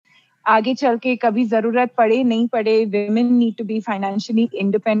आगे चल के कभी जरूरत पड़े नहीं पड़े, women need to be financially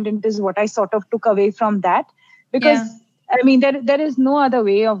independent is what I sort of took away from that. Because I mean, there is no other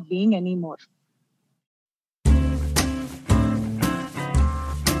way of being anymore.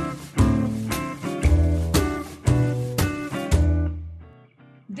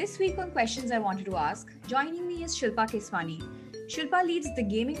 This week on Questions I Wanted to Ask, joining me is Shilpa Keswani. Shilpa leads the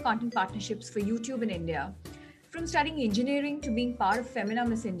gaming content partnerships for YouTube in India. From studying engineering to being part of Femina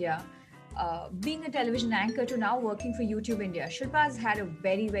Miss India, being a television anchor to now working for YouTube India, Shilpa has had a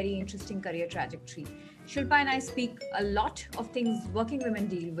very, very interesting career trajectory. Shilpa and I speak a lot of things working women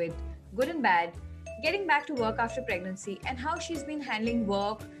deal with, good and bad, getting back to work after pregnancy, and how she's been handling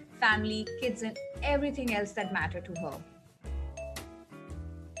work, family, kids, and everything else that matter to her.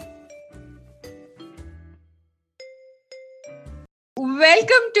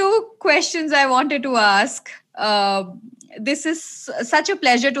 Welcome to Questions I Wanted to Ask. This is such a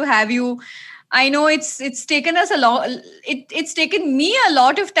pleasure to have you. I know it's taken us a lot. It's taken me a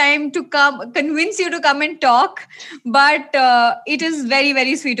lot of time to convince you to come and talk, but it is very,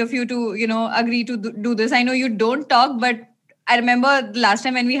 very sweet of you to agree to do this. I know you don't talk, but I remember the last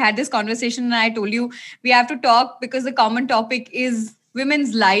time when we had this conversation, and I told you we have to talk because the common topic is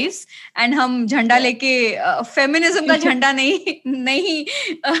women's lives, and हम झंडा लेके feminism का झंडा नहीं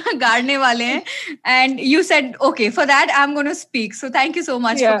गाड़ने वाले हैं. And you said, okay, for that I'm going to speak. So thank you so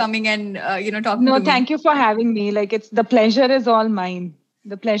much for coming and talking to me. No, thank you for having me. Like, it's the pleasure is all mine.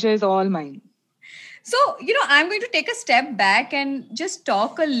 The pleasure is all mine. So I'm going to take a step back and just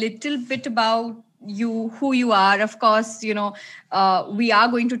talk a little bit about you, who you are. Of course, we are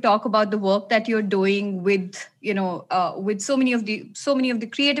going to talk about the work that you're doing with with so many of the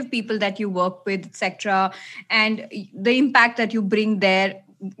creative people that you work with, etc., and the impact that you bring there,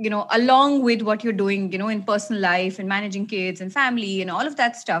 along with what you're doing in personal life and managing kids and family and all of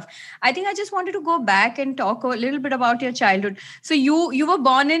that stuff. I think I just wanted to go back and talk a little bit about your childhood. So you were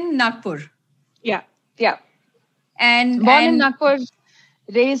born in Nagpur. Yeah and born in Nagpur,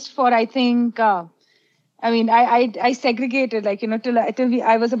 raised for, I think, I segregated, till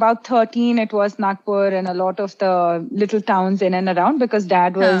I was about 13, it was Nagpur and a lot of the little towns in and around, because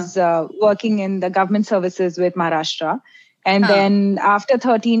dad was working in the government services with Maharashtra. And then after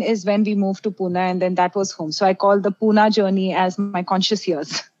 13 is when we moved to Pune, and then that was home. So I call the Pune journey as my conscious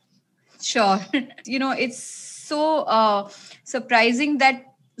years. Sure. It's so surprising that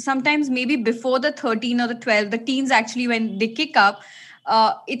sometimes maybe before the 13 or the 12, the teens actually, when they kick up,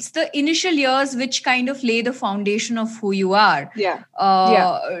 it's the initial years which kind of lay the foundation of who you are.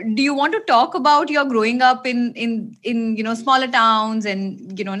 Do you want to talk about your growing up in smaller towns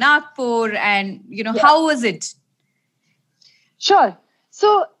and Nagpur, and how was it? Sure.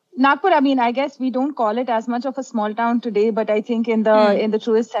 So Nagpur, I guess we don't call it as much of a small town today, but I think in the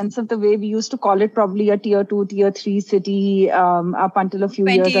truest sense of the way, we used to call it probably a tier 2, tier 3 city up until a few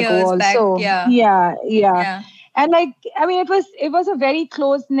years ago also. Back, yeah. And it was a very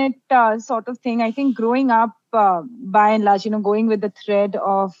close-knit sort of thing. I think growing up, by and large, going with the thread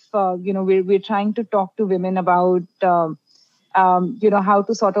of, we're trying to talk to women about, how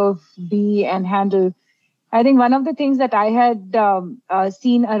to sort of be and handle. I think one of the things that I had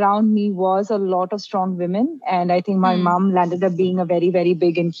seen around me was a lot of strong women. And I think my mom landed up being a very, very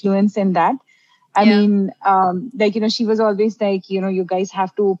big influence in that. I mean, she was always like, you guys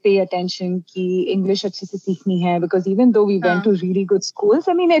have to pay attention ki English achhe se seekhni hai, because even though we went to really good schools,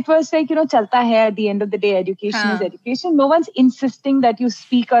 it was like, chalta hai, at the end of the day, education is education. No one's insisting that you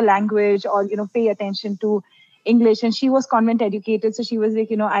speak a language or, pay attention to English. And she was convent educated. So she was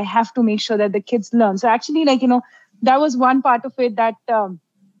like, I have to make sure that the kids learn. So actually, that was one part of it that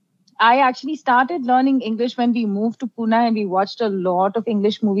I actually started learning English when we moved to Pune, and we watched a lot of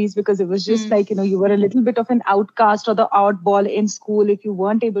English movies, because it was just you were a little bit of an outcast or the oddball in school if you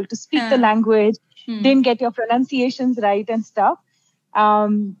weren't able to speak the language, didn't get your pronunciations right and stuff.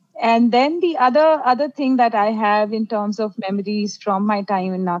 And then the other thing that I have in terms of memories from my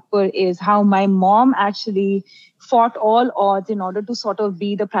time in Nagpur is how my mom actually fought all odds in order to sort of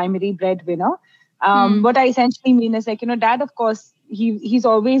be the primary breadwinner. What I essentially mean is dad, of course, he's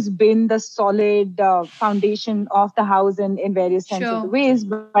always been the solid foundation of the house in various sense of the ways,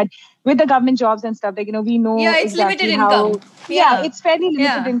 but with the government jobs and stuff, we know it's exactly limited how income. It's fairly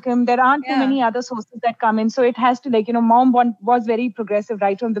limited income. There aren't too many other sources that come in, so it has to mom was very progressive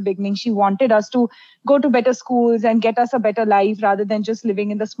right from the beginning. She wanted us to go to better schools and get us a better life rather than just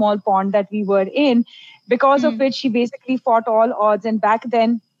living in the small pond that we were in, because of which she basically fought all odds. And back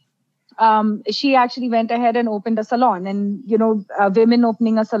then, she actually went ahead and opened a salon. And, women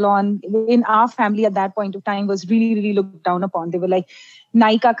opening a salon in our family at that point of time was really, really looked down upon. They were like,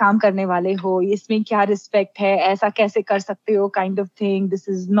 नाई का काम करने वाले हो, इसमें क्या respect है, ऐसा कैसे कर सकते हो, kind of thing. This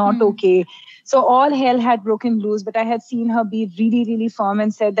is not okay. So all hell had broken loose, but I had seen her be really, really firm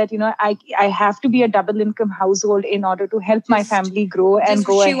and said that, I have to be a double income household in order to help my family grow and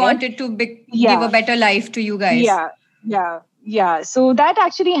go ahead. She wanted to give a better life to you guys. Yeah. So that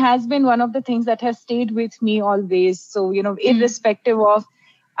actually has been one of the things that has stayed with me always. So, irrespective of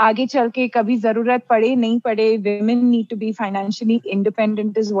आगे चल के कभी जरूरत पड़े नहीं पड़े, women need to be financially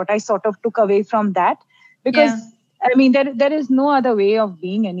independent is what I sort of took away from that, because I mean there is no other way of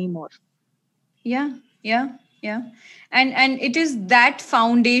being anymore. Yeah. And it is that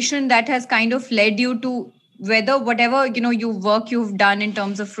foundation that has kind of led you to whatever you've done in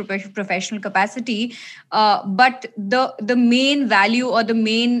terms of professional capacity, but the main value or the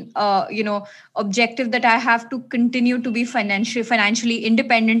main objective that I have to continue to be financially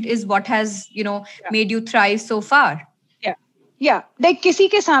independent is what has made you thrive so far. Yeah, like किसी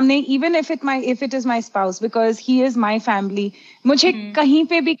के सामने, even if it is my spouse, because he is my family, मुझे कहीं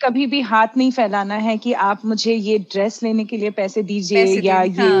पे भी कभी भी हाथ नहीं फैलाना है कि आप मुझे ये ड्रेस लेने के लिए पैसे दीजिए या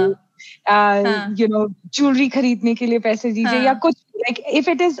ये ज्वेलरी खरीदने के लिए पैसे दीजिए या कुछ. Like if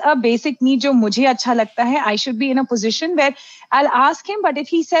it is a basic need जो मुझे अच्छा लगता है, I should be in a position where I'll ask him, but if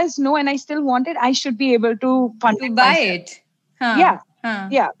he says no and I still want it, I should be able to fund it buy myself. it.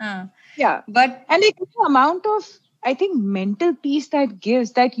 Yeah. But and like the amount of, I think, mental peace that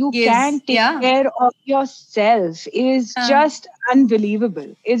gives, that you can take care of yourself is just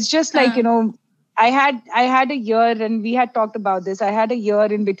unbelievable. It's just like, I had a year, and we had talked about this. I had a year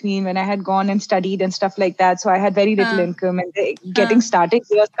in between when I had gone and studied and stuff like that. So I had very little income, and getting started,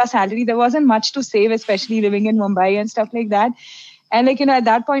 years ka salary, there wasn't much to save, especially living in Mumbai and stuff like that. And like, at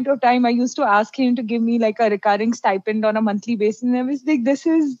that point of time, I used to ask him to give me like a recurring stipend on a monthly basis. And I was like, this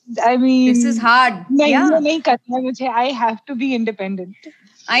is hard. I have to be independent.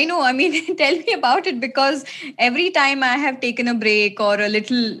 I know. I mean, tell me about it, because every time I have taken a break or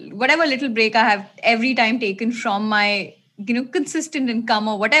whatever little break I have every time taken from my, consistent income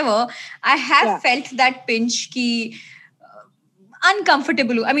or whatever, I have felt that pinch ki,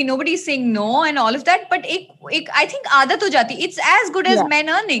 uncomfortable. I mean, nobody's saying no and all of that, but I think aadat ho jati. It's as good as men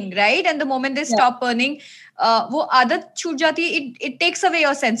earning, right? And the moment they stop earning, wo aadat chhoot jati. It takes away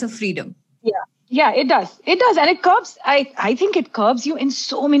your sense of freedom. Yeah, it does. And it curbs, I think it curbs you in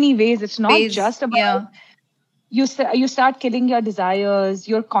so many ways. It's not just about you start killing your desires.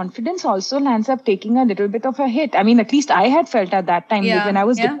 Your confidence also lands up taking a little bit of a hit. I mean, at least I had felt at that time when I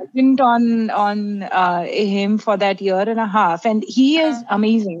was dependent on him for that year and a half. And he is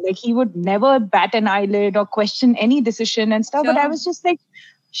amazing. Like, he would never bat an eyelid or question any decision and stuff. But I was just like,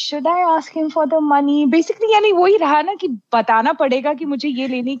 should I ask him for the money? Basically, यानी वही रहा ना कि बताना पड़ेगा कि मुझे ये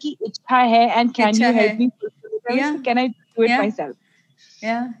लेने की इच्छा है, and can you help me? Can I do it myself?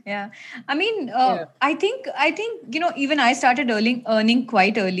 Yeah. I mean, I think even I started earning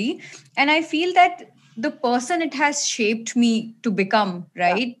quite early, and I feel that the person it has shaped me to become,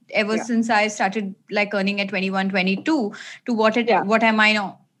 right? Ever since I started like earning at 21, 22 to what am I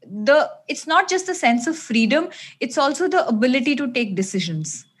now? It's not just the sense of freedom, it's also the ability to take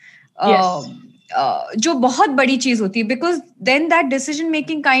decisions. जो बहुत बड़ी चीज होती है, because then that decision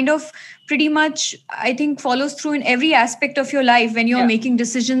making kind of pretty much, I think, follows through in every aspect of your life when you're making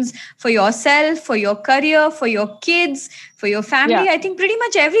decisions for yourself, for your career, for your kids, for your family. I think pretty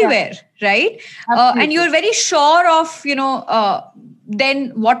much everywhere, right? And you're very sure of then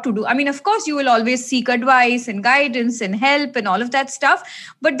what to do. I mean, of course, you will always seek advice and guidance and help and all of that stuff,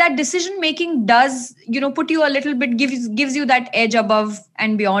 but that decision making does put you a little bit, gives you that edge above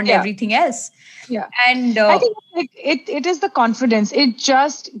and beyond everything else. And I think it is the confidence. It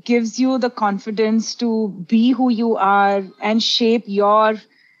just gives you the confidence to be who you are and shape your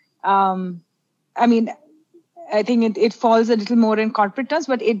I mean, I think it falls a little more in corporate terms,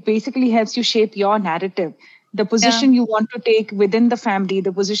 but it basically helps you shape your narrative. The position you want to take within the family,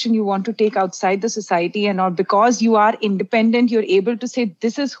 the position you want to take outside the society, and all, because you are independent, you're able to say,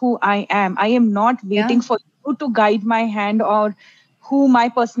 this is who I am. I am not waiting for you to guide my hand or who my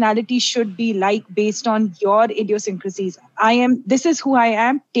personality should be like based on your idiosyncrasies. This is who I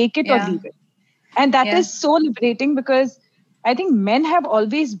am, take it or leave it. And that is so liberating, because I think men have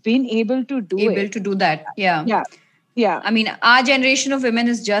always been able to do that. Yeah. I mean, our generation of women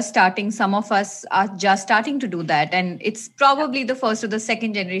is just starting. Some of us are just starting to do that. And it's probably the first or the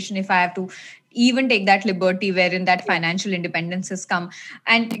second generation, if I have to even take that liberty wherein that financial independence has come.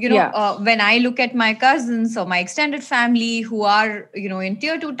 And when I look at my cousins or my extended family who are in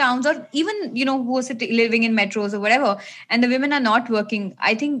tier 2 towns, or even who are living in metros or whatever, and the women are not working,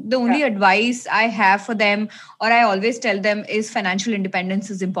 I think the only advice I have for them, or I always tell them, is financial independence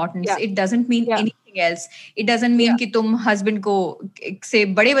is important. It doesn't mean anything else. It doesn't mean कि तुम husband को से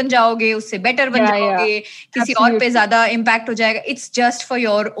बड़े बन जाओगे, उससे better बन जाओगे, किसी और पे ज़्यादा impact हो जाएगा. It's just for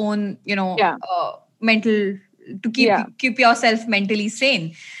your own, mental, to keep yourself mentally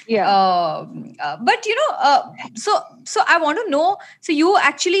sane. But so I want to know. So you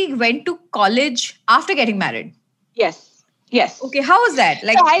actually went to college after getting married? Yes. Okay, how was that?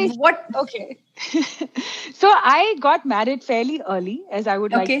 Like, what? Okay. So I got married fairly early, as I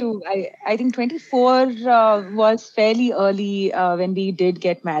would like to. I think 24 was fairly early when we did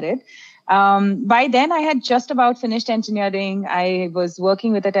get married. By then, I had just about finished engineering. I was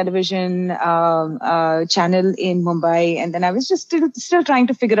working with a television channel in Mumbai, and then I was just still trying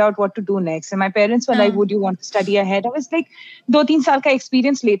to figure out what to do next. And my parents were like, "Would you want to study ahead?" I was like, 2-3 साल का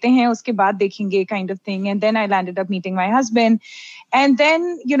experience लेते हैं, उसके बाद देखेंगे, kind of thing. And then I landed up meeting my husband. And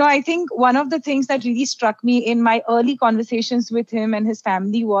then, I think one of the things that really struck me in my early conversations with him and his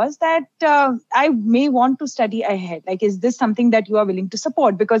family was that I may want to study ahead. Like, is this something that you are willing to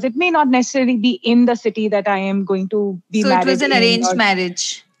support? Because it may not necessarily be in the city that I am going to be married in. So it was an arranged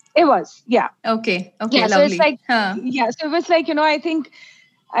marriage? It was, yeah. Okay, yeah, lovely. So it's like, so it was like,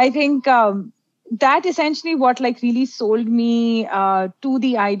 I think that essentially what like really sold me to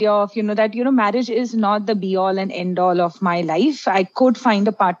the idea of, that, marriage is not the be all and end all of my life. I could find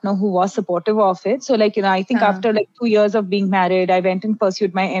a partner who was supportive of it. So like, I think after like 2 years of being married, I went and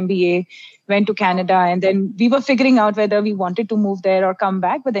pursued my MBA, went to Canada, and then we were figuring out whether we wanted to move there or come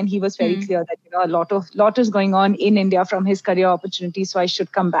back. But then he was very clear that, a lot is going on in India from his career opportunities, so I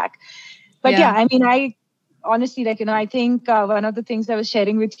should come back. But I honestly, like, I think one of the things I was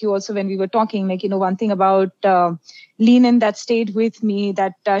sharing with you also when we were talking, like, one thing about Lean In that stayed with me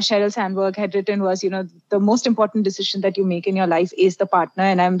that Sheryl Sandberg had written was, the most important decision that you make in your life is the partner.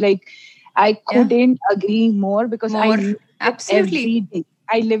 And I'm like, I couldn't agree more, because I live absolutely it every day.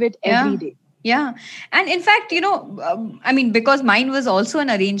 I live it every day. Yeah. And in fact, because mine was also an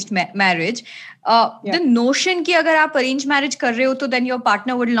arranged marriage, the notion कि अगर आप arranged marriage कर रहे हो तो then your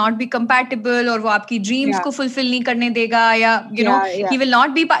partner will not be compatible, और वो आपकी dreams को fulfill नहीं करने देगा, या he will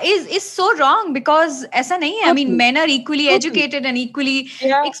not be is so wrong, because ऐसा नहीं है. I mean, men are equally educated and equally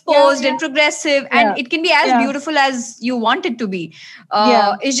exposed and progressive, and it can be as beautiful as you want it to be.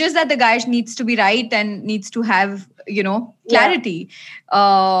 It's just that the guy needs to be right and needs to have clarity.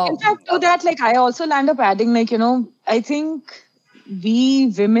 In fact, to that, like, I also land up adding, like, I think we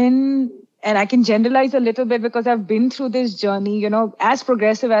women, and I can generalize a little bit because I've been through this journey, as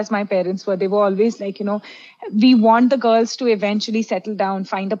progressive as my parents were, they were always like, we want the girls to eventually settle down,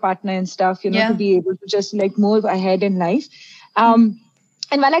 find a partner and stuff, to be able to just like move ahead in life.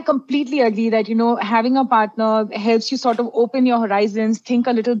 And while I completely agree that, having a partner helps you sort of open your horizons, think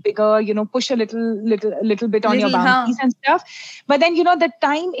a little bigger, push a little bit on your boundaries and stuff. But then, the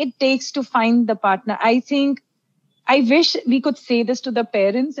time it takes to find the partner, I wish we could say this to the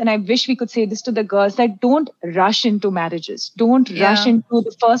parents, and I wish we could say this to the girls, that don't rush into marriages. Don't rush into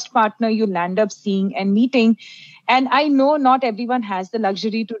the first partner you land up seeing and meeting. And I know not everyone has the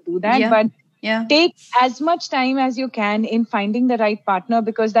luxury to do that, but take as much time as you can in finding the right partner,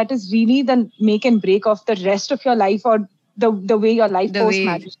 because that is really the make and break of the rest of your life, or the way your life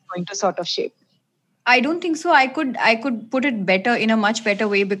post-marriage is going to sort of shape. I don't think so. I could put it better, in a much better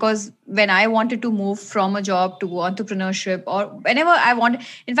way, because when I wanted to move from a job to entrepreneurship, or whenever I want,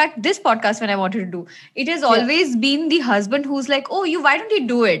 in fact, this podcast, when I wanted to do, it has always been the husband who's like, oh, why don't you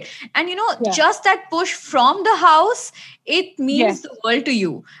do it? And, just that push from the house, it means the world to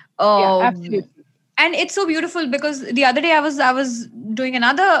you. Absolutely. And it's so beautiful, because the other day I was doing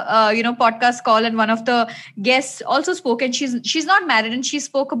another podcast call, and one of the guests also spoke, and she's not married, and she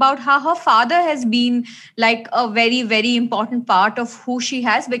spoke about how her father has been like a very, very important part of who she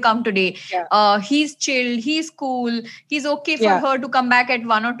has become today. He's chilled, he's cool, he's okay for her to come back at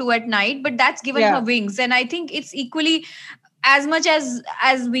 1 or 2 at night, but that's given her wings. And I think it's equally, as much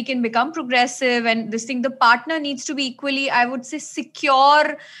as we can become progressive and this thing, the partner needs to be equally, I would say,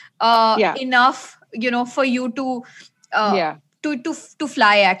 secure enough, for you to to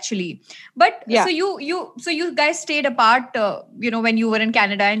fly, actually. But so you guys stayed apart, when you were in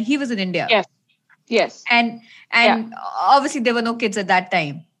Canada and he was in India. Yes. And obviously there were no kids at that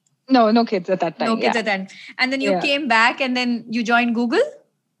time. No kids at that time. No kids at that time. And then you came back, and then you joined Google?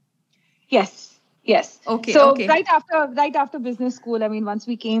 Yes. Yes. Okay. So Okay. right after business school, I mean, once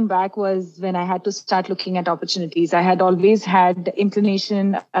we came back was when I had to start looking at opportunities. I had always had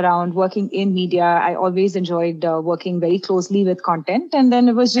inclination around working in media. I always enjoyed working very closely with content. And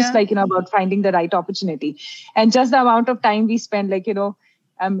then it was just Yeah. about finding the right opportunity. And just the amount of time we spend,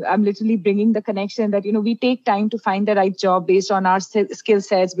 I'm literally bringing the connection that, we take time to find the right job based on our skill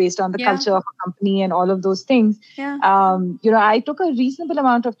sets, based on the Yeah. culture of a company and all of those things. Yeah. I took a reasonable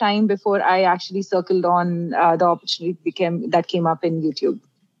amount of time before I actually circled on the opportunity that came up in YouTube.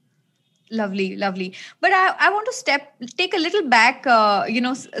 Lovely, lovely. But I want to take a little back,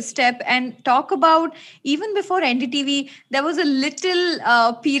 step and talk about even before NDTV, there was a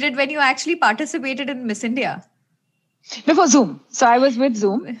little period when you actually participated in Miss India. Before Zoom. So I was with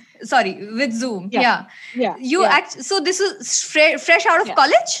Zoom. Sorry, with Zoom. Yeah. So this is fresh out of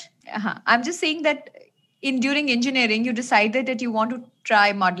college? Uh-huh. I'm just saying that during engineering, you decided that you want to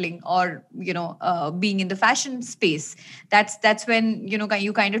try modeling or, being in the fashion space. That's when,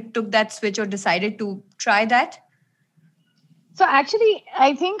 you kind of took that switch or decided to try that. So actually,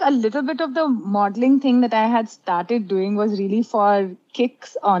 I think a little bit of the modeling thing that I had started doing was really for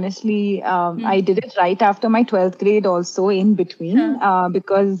kicks. Honestly, I did it right after my 12th grade also in between,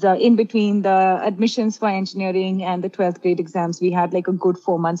 because in between the admissions for engineering and the 12th grade exams, we had like a good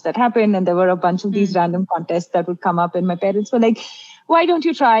 4 months that happened. And there were a bunch of these random contests that would come up. And my parents were like, why don't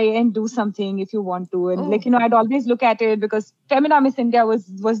you try and do something if you want to? And I'd always look at it because Femina Miss India was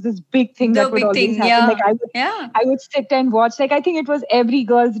this big thing that would always happen. Yeah. I would sit and watch. Like, I think it was every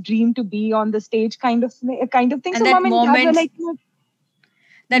girl's dream to be on the stage kind of thing. And so that moment,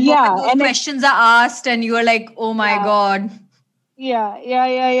 those questions are asked and you are like, oh my God.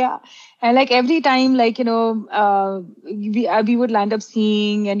 Yeah. And like every time, we would land up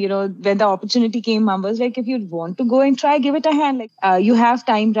seeing, and, when the opportunity came, mom was like, if you want to go and try, give it a hand. Like, you have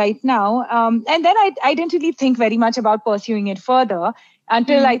time right now. And then I didn't really think very much about pursuing it further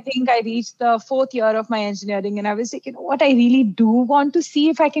until I think I reached the 4th year of my engineering. And I was like, what, I really do want to see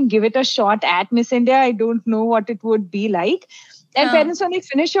if I can give it a shot at Miss India. I don't know what it would be like. And parents were like,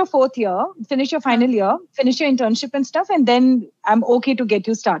 finish your 4th year, finish your final year, finish your internship and stuff. And then I'm okay to get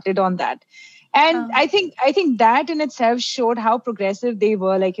you started on that. And I think that in itself showed how progressive they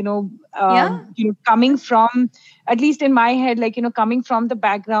were, coming from, at least in my head, coming from the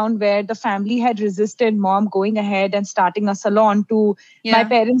background where the family had resisted mom going ahead and starting a salon to my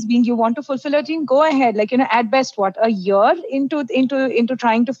parents being, you want to fulfill a dream, go ahead. At best, a year into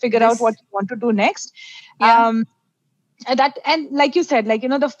trying to figure out what you want to do next. And like you said,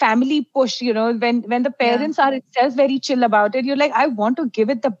 the family push, when the parents are itself very chill about it, you're like, I want to give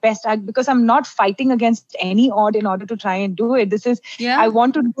it the best because I'm not fighting against any odd in order to try and do it. I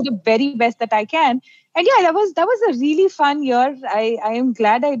want to do the very best that I can. And that was a really fun year. I am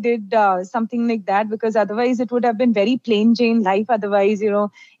glad I did something like that, because otherwise it would have been very plain Jane life. Otherwise,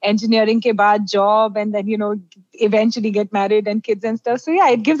 engineering ke baad job, and then, eventually get married and kids and stuff. So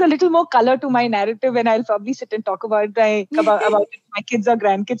it gives a little more color to my narrative, and I'll probably sit and talk about it to my kids or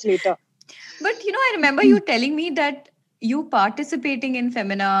grandkids later. But, I remember you telling me that you participating in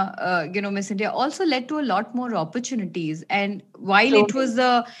Femina, Miss India also led to a lot more opportunities. And while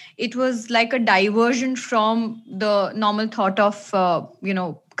it was like a diversion from the normal thought of,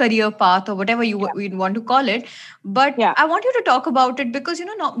 career path or whatever you want to call it. But I want you to talk about it because,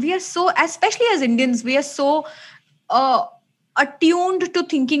 we are so, especially as Indians, we are so attuned to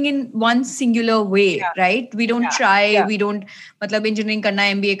thinking in one singular way, right? We don't try, we don't, engineering karna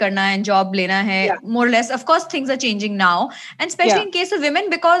hai, MBA karna hai, and job lena hai, more or less. Of course, things are changing now. And especially in case of women,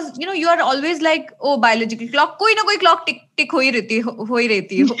 because, you are always like, oh, biological clock, koi na koi clock tick ho hi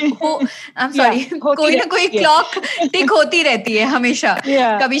rehti. I'm sorry, koi na koi clock tick hoti rehti hai, hamesha.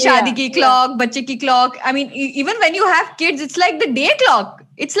 Kabhi shaadi ki clock, bachche ki clock. I mean, even when you have kids, it's like the day clock.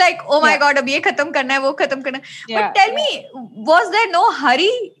 It's like, oh my God, ab ye khatam karna hai, wo khatam karna hai. But tell me, was there no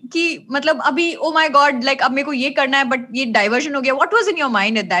hurry ki, abhi, oh my God, like ab meko ye karna hai, but ye diversion ho gaya. What was in your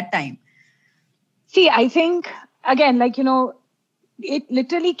mind at that time? See, I think, again, it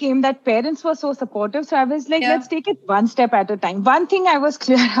literally came that parents were so supportive. So I was like, let's take it one step at a time. One thing I was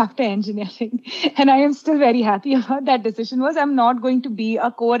clear after engineering, and I am still very happy about that decision, was I'm not going to be a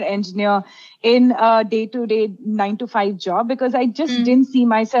core engineer in a day-to-day 9-to-5 job, because I just didn't see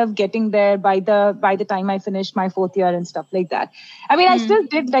myself getting there by the time I finished my 4th year and stuff like that. I mean, I still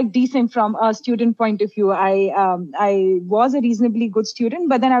did decent from a student point of view. I was a reasonably good student,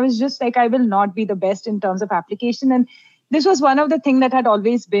 but then I was just like, I will not be the best in terms of application. And this was one of the things that had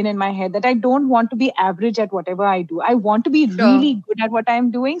always been in my head, that I don't want to be average at whatever I do. I want to be really good at what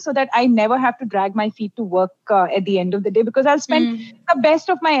I'm doing so that I never have to drag my feet to work at the end of the day, because I'll spend the best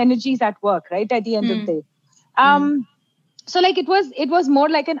of my energies at work, right? At the end of the day. So like it was more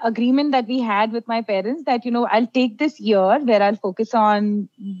like an agreement that we had with my parents that, I'll take this year where I'll focus on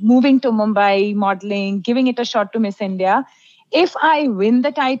moving to Mumbai, modeling, giving it a shot to Miss India. If I win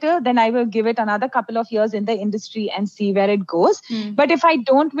the title, then I will give it another couple of years in the industry and see where it goes. But if I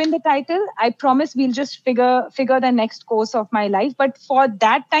don't win the title, I promise we'll just figure the next course of my life. But for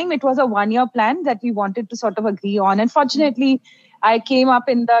that time, it was a 1-year plan that we wanted to sort of agree on. And fortunately, I came up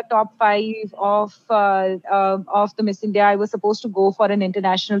in the top 5 of the Miss India. I was supposed to go for an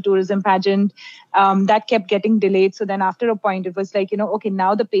international tourism pageant that kept getting delayed. So then after a point, it was like, okay,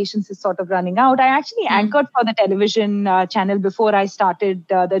 now the patience is sort of running out. I actually anchored for the television channel before I started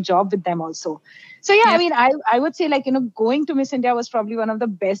the job with them also. So yeah, I mean, I would say like, going to Miss India was probably one of the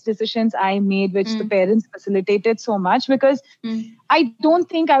best decisions I made, which the parents facilitated so much, because I don't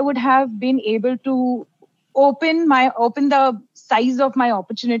think I would have been able to open the size of my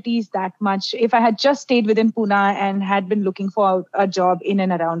opportunities that much if I had just stayed within Pune and had been looking for a job in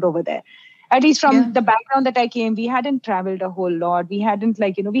and around over there. At least from the background that I came, we hadn't traveled a whole lot. We hadn't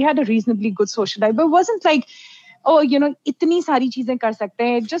we had a reasonably good social life, but it wasn't like, itni sari cheezein kar sakte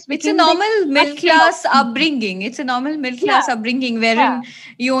hain. It's a normal middle class upbringing. It's a normal middle class upbringing wherein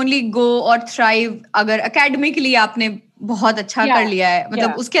you only go or thrive अगर academically आपने बहुत अच्छा कर लिया है,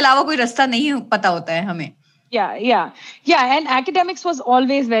 मतलब उसके अलावा कोई रास्ता नहीं पता होता है हमें. Yeah. And academics was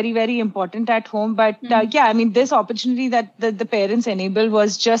always very, very important at home. But I mean, this opportunity that the parents enabled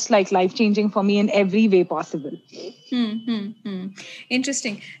was just like life-changing for me in every way possible.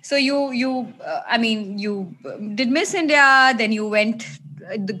 Interesting. So you did Miss India, then you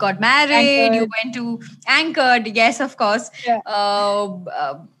got married, Anchored. You went to Anchored. Yes, of course.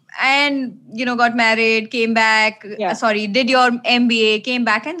 And got married, came back. Did your MBA, came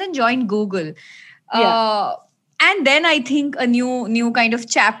back, and then joined Google. And then I think a new kind of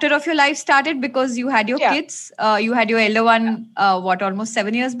chapter of your life started because you had your kids. You had your elder one, almost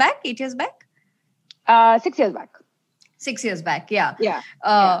 8 years back? 6 years back. 6 years back,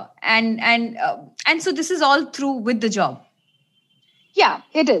 and so this is all through with the job. Yeah,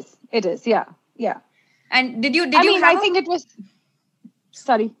 it is. Yeah. And I think it was.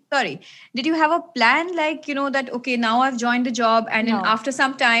 Sorry. Did you have a plan like, that, okay, now I've joined the job and then after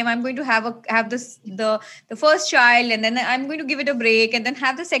some time I'm going to have this, the first child, and then I'm going to give it a break and then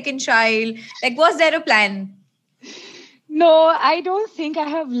have the second child? Like, was there a plan? No, I don't think I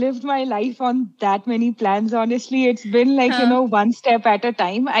have lived my life on that many plans. Honestly, it's been like, one step at a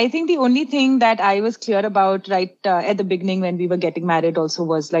time. I think the only thing that I was clear about right at the beginning when we were getting married also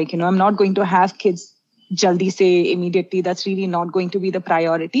was like, I'm not going to have kids jaldi se immediately. That's really not going to be the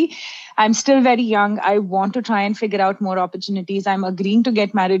priority. I'm still very young. I want to try and figure out more opportunities. I'm agreeing to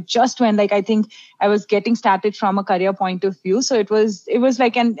get married just when I think I was getting started from a career point of view. So it was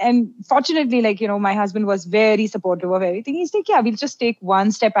like, and fortunately, my husband was very supportive of everything. He's like, we'll just take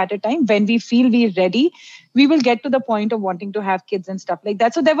one step at a time. When we feel we're ready, we will get to the point of wanting to have kids and stuff like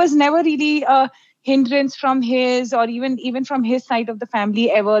that. So there was never really a hindrance from his or even from his side of the family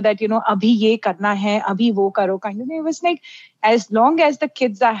ever that, abhi ye karna hai, abhi wo karo kind of thing. It was like, as long as the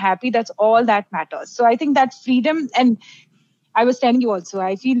kids are happy, that's all that matters. So I think that freedom, and I was telling you also,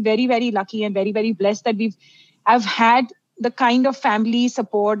 I feel very, very lucky and very, very blessed that I've had the kind of family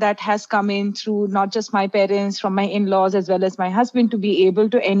support that has come in through not just my parents, from my in-laws, as well as my husband, to be able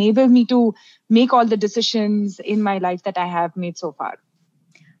to enable me to make all the decisions in my life that I have made so far.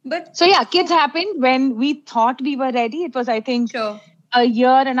 But so kids happened when we thought we were ready. It was, I think, a year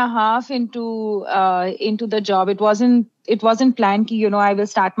and a half into the job. It wasn't planned ki, I will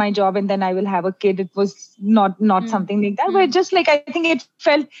start my job and then I will have a kid. It was not something like that. But just like, I think it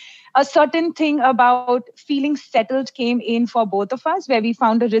felt a certain thing about feeling settled came in for both of us, where we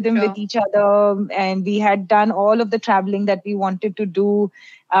found a rhythm with each other, and we had done all of the traveling that we wanted to do.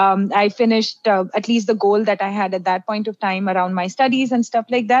 I finished at least the goal that I had at that point of time around my studies and stuff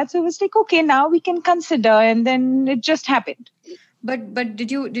like that. So it was like, okay, now we can consider, and then it just happened. But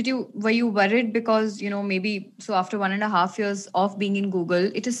were you worried because, maybe so after 1.5 years of being in Google,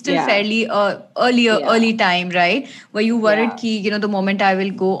 it is still fairly early time, right? Were you worried ki, the moment I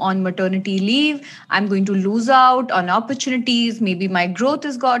will go on maternity leave, I'm going to lose out on opportunities, maybe my growth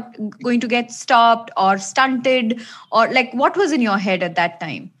is going to get stopped or stunted, or like, what was in your head at that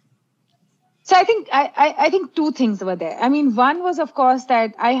time? So I think two things were there. I mean, one was, of course,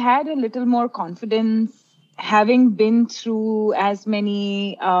 that I had a little more confidence having been through as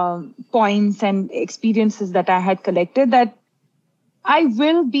many points and experiences that I had collected, that I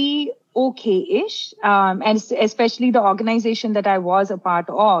will be okay-ish. And especially the organization that I was a part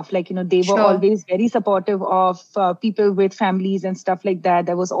of, like, they were Sure. always very supportive of people with families and stuff like that.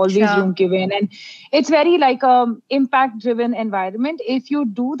 There was always Sure. room given. And it's very like impact-driven environment. If you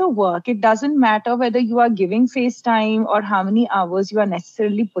do the work, it doesn't matter whether you are giving FaceTime or how many hours you are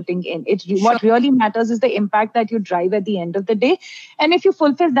necessarily putting in. Sure. What really matters is the impact that you drive at the end of the day. And if you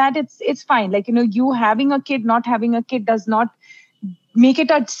fulfill that, it's fine. Like, you having a kid, not having a kid does not make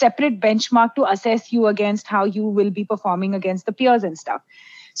it a separate benchmark to assess you against how you will be performing against the peers and stuff.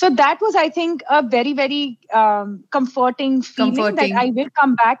 So that was, I think, a very, very comforting feeling that I will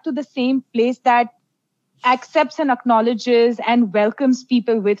come back to the same place that accepts and acknowledges and welcomes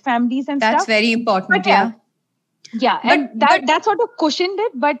people with families and stuff. That's very important. But yeah. And that sort of cushioned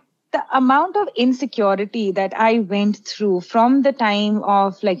it. But the amount of insecurity that I went through from the time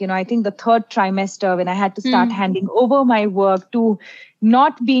of, like, I think the third trimester, when I had to start handing over my work, to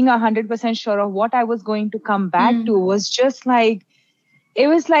not being 100% sure of what I was going to come back to, was just like, it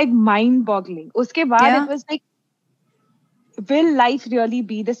was like mind boggling. Uske baad, it was like, will life really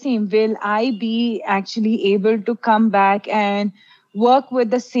be the same? Will I be actually able to come back and work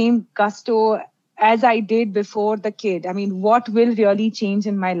with the same gusto as I did before the kid? I mean, what will really change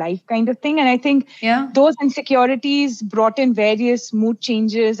in my life, kind of thing? And I think those insecurities brought in various mood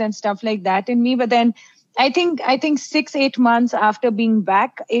changes and stuff like that in me. But then I think 6-8 months after being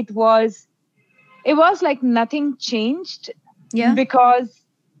back, it was like nothing changed. Yeah. Because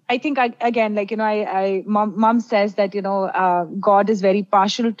I think, again, like, mom says that, God is very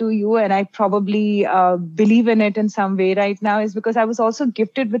partial to you. And I probably believe in it in some way right now, is because I was also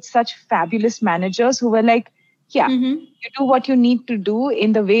gifted with such fabulous managers who were like, you do what you need to do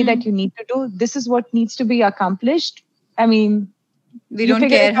in the way that you need to do. This is what needs to be accomplished. I mean, we don't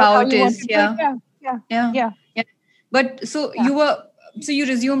care how it is. Yeah. But so you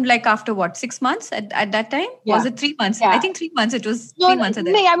resumed like after what, 6 months at that time? Yeah. Was it 3 months? Yeah. I think 3 months. It was 3 months. I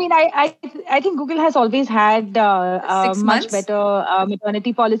mean, I think Google has always had a much better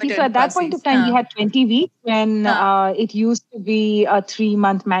maternity policy. So at that point of time, we had 20 weeks when it used to be a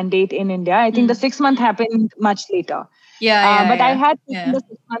 3-month mandate in India. I think the 6-month happened much later. But I had the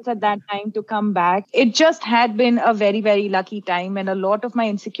 6 months at that time to come back. It just had been a very, very lucky time. And a lot of my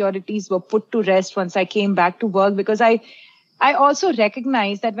insecurities were put to rest once I came back to work, because I also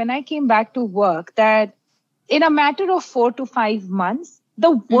recognized that when I came back to work, that in a matter of 4 to 5 months, the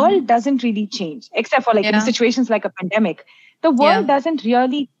world doesn't really change, except for in situations like a pandemic. The world doesn't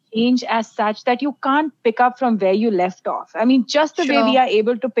really change as such that you can't pick up from where you left off. I mean, just the way we are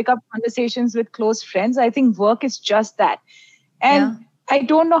able to pick up conversations with close friends, I think work is just that. And I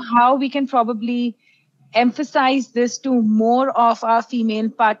don't know how we can probably emphasize this to more of our female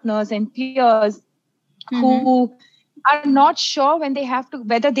partners and peers who are not sure when they have to,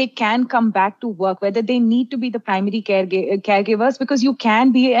 whether they can come back to work, whether they need to be the primary caregivers, because you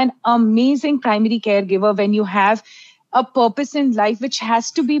can be an amazing primary caregiver when you have a purpose in life, which has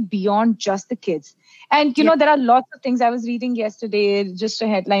to be beyond just the kids. And, there are lots of things. I was reading yesterday, just a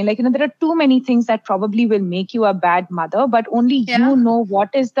headline, like, there are too many things that probably will make you a bad mother, but only you know what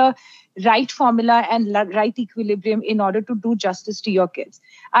is the right formula and right equilibrium in order to do justice to your kids.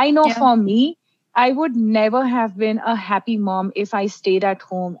 I know for me, I would never have been a happy mom if I stayed at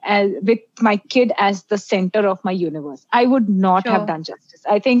home with my kid as the center of my universe. I would not have done justice.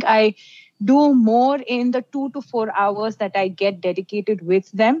 I think I do more in the 2 to 4 hours that I get dedicated with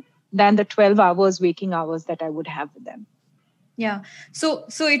them than the 12 hours waking hours that I would have with them. Yeah. So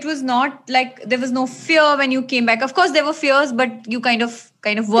it was not like there was no fear when you came back. Of course, there were fears, but you kind of worked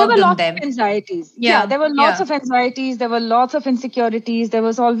on them. There were lots of anxieties. Yeah, there were lots of anxieties. There were lots of insecurities. There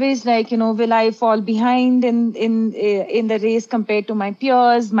was always like, will I fall behind in the race compared to my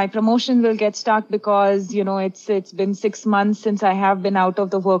peers? My promotion will get stuck because, it's been 6 months since I have been out of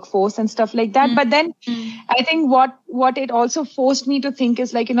the workforce and stuff like that. But then I think what it also forced me to think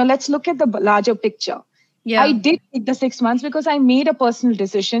is like, let's look at the larger picture. Yeah. I did take the 6 months because I made a personal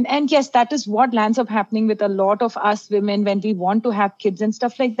decision. And yes, that is what lands up happening with a lot of us women when we want to have kids and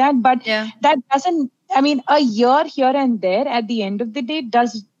stuff like that. But that doesn't, a year here and there at the end of the day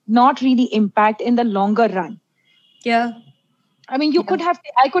does not really impact in the longer run. Yeah. I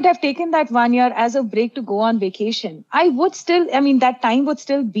could have taken that 1 year as a break to go on vacation. I would still, that time would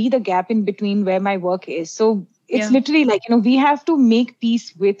still be the gap in between where my work is. So it's literally like, we have to make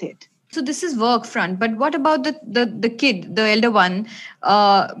peace with it. So this is work front, but what about the kid, the elder one?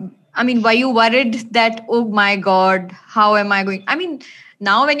 Were you worried that, oh my God, how am I going?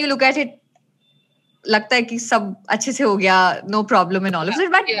 Now when you look at it, लगता है कि सब अच्छे से हो गया, no problem and all of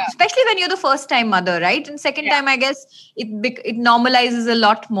it. But especially when you're the first time mother, right? And second time, I guess it normalizes a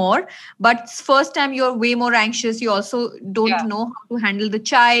lot more. But first time you're way more anxious. You also don't know how to handle the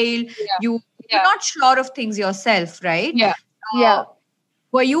child. You're not sure of things yourself, right? Yeah.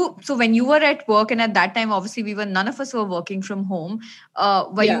 So when you were at work, and at that time, obviously none of us were working from home.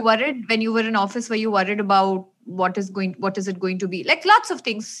 Were you worried when you were in office? Were you worried about what is it going to be? Like lots of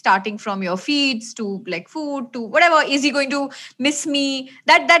things, starting from your feeds to like food to whatever. Is he going to miss me?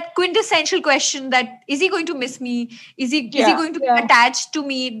 That quintessential question, that is he going to miss me? Is he going to be attached to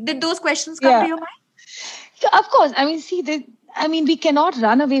me? Did those questions come to your mind? So of course. I mean, we cannot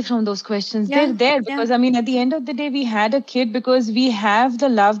run away from those questions. They're there because, I mean, at the end of the day, we had a kid because we have the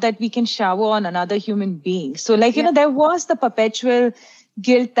love that we can shower on another human being. So, like, you know, there was the perpetual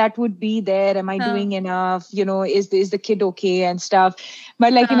guilt that would be there. Am I doing enough? You know, is the kid okay and stuff?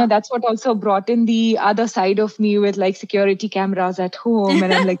 But like, you know, that's what also brought in the other side of me with like security cameras at home.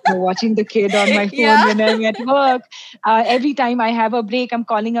 And I'm like, you know, watching the kid on my phone when I'm at work. Every time I have a break, I'm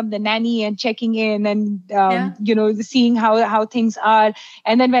calling up the nanny and checking in and, you know, seeing how things are.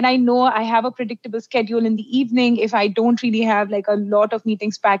 And then when I know I have a predictable schedule in the evening, if I don't really have like a lot of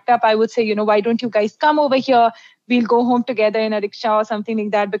meetings packed up, I would say, you know, why don't you guys come over here? We'll go home together in a rickshaw or something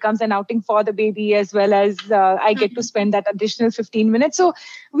like that. Becomes an outing for the baby, as well as I get to spend that additional 15 minutes. So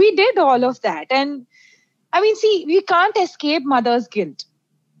we did all of that. And I mean, see, we can't escape mother's guilt.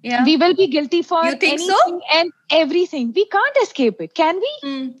 Yeah. We will be guilty for anything and everything. We can't escape it. Can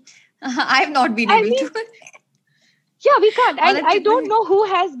we? I've not been able to. Yeah, we can't. I don't know who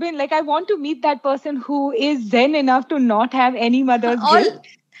has been. Like, I want to meet that person who is zen enough to not have any mother's guilt.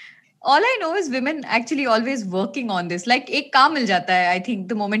 All I know is women actually always working on this. Like, ek kaam mil jata hai, I think,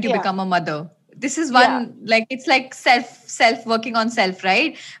 the moment you become a mother. This is one, like, it's like self working on self,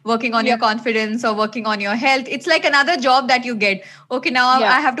 right? Working on your confidence or working on your health. It's like another job that you get. Okay, now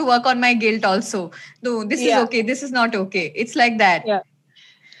I have to work on my guilt also. No, this is okay. This is not okay. It's like that. Yeah.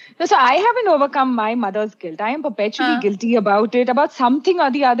 So I haven't overcome my mother's guilt. I am perpetually guilty about it, about something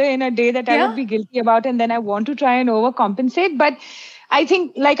or the other in a day that I would be guilty about. And then I want to try and overcompensate. But I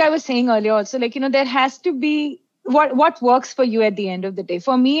think, like I was saying earlier also, like, you know, there has to be what works for you at the end of the day.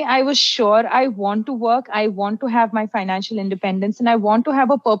 For me, I was sure I want to work. I want to have my financial independence and I want to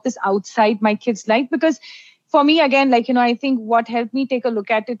have a purpose outside my kids' life. Because for me, again, like, you know, I think what helped me take a look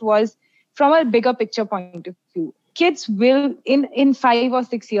at it was from a bigger picture point of view. Kids will, in 5 or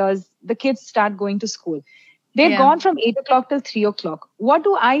 6 years, the kids start going to school. They're gone from 8 o'clock till 3 o'clock. What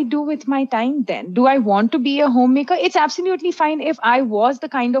do I do with my time then? Do I want to be a homemaker? It's absolutely fine if I was the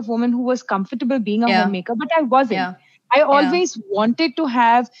kind of woman who was comfortable being a homemaker, but I wasn't. I always wanted to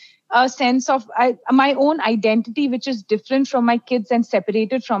have a sense of my own identity, which is different from my kids and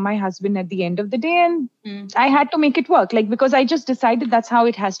separated from my husband at the end of the day. And I had to make it work, like, because I just decided that's how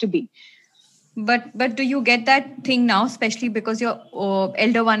it has to be. But do you get that thing now, especially because your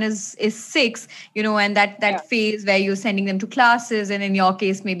elder one is 6, you know, and that phase where you're sending them to classes, and in your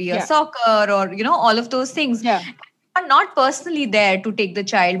case maybe a soccer or, you know, all of those things. Are not personally there to take the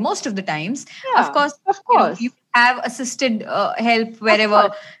child most of the times. Of course, you have assisted help wherever,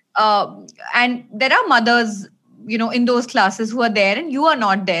 and there are mothers, you know, in those classes who are there and you are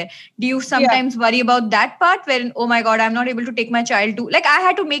not there. Do you sometimes worry about that part where, oh my God, I'm not able to take my child to, like, I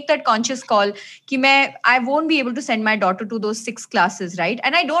had to make that conscious call ki I won't be able to send my daughter to those 6 classes, right?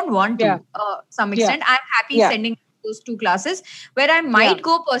 And I don't want to some extent. I'm happy sending those 2 classes where I might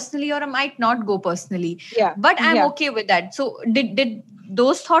go personally or I might not go personally. But I'm okay with that. So did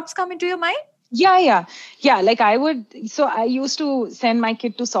those thoughts come into your mind? Yeah. Like I used to send my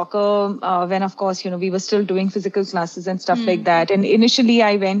kid to soccer when, of course, you know, we were still doing physical classes and stuff like that. And initially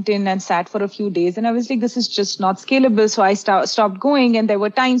I went in and sat for a few days and I was like, this is just not scalable. So I stopped going. And there were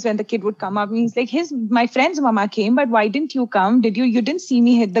times when the kid would come up and he's like, my friend's mama came, but why didn't you come? You didn't see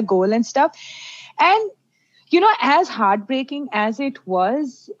me hit the goal and stuff. And, you know, as heartbreaking as it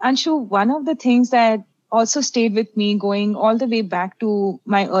was, Anshu, one of the things that also stayed with me going all the way back to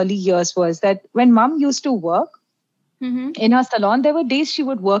my early years was that when mom used to work in her salon, there were days she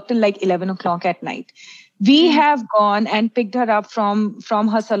would work till like 11 o'clock at night. We have gone and picked her up from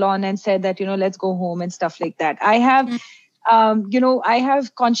her salon and said that, you know, let's go home and stuff like that. I have, I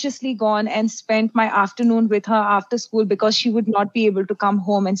have consciously gone and spent my afternoon with her after school because she would not be able to come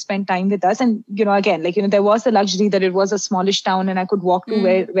home and spend time with us. And, you know, again, like, you know, there was the luxury that it was a smallish town and I could walk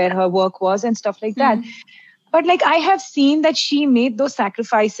to where her work was and stuff like that. But like, I have seen that she made those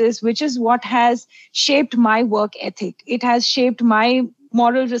sacrifices, which is what has shaped my work ethic. It has shaped my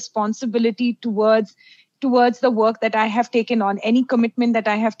moral responsibility towards towards the work that I have taken on, any commitment that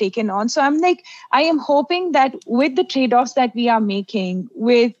I have taken on. So I'm like, I am hoping that with the trade-offs that we are making,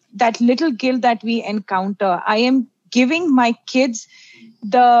 with that little guilt that we encounter, I am giving my kids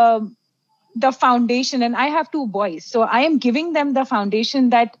the foundation. And I have 2 boys. So I am giving them the foundation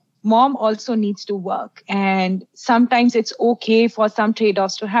that mom also needs to work. And sometimes it's okay for some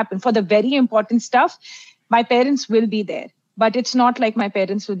trade-offs to happen. For the very important stuff, my parents will be there. But it's not like my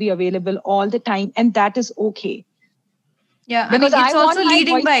parents will be available all the time. And that is okay. Yeah, because it's also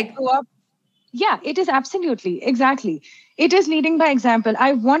leading by... Yeah, it is absolutely. Exactly. It is leading by example.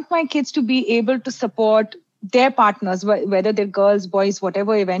 I want my kids to be able to support their partners, whether they're girls, boys,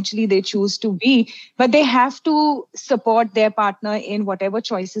 whatever eventually they choose to be, but they have to support their partner in whatever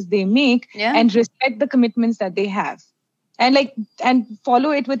choices they make and respect the commitments that they have. And follow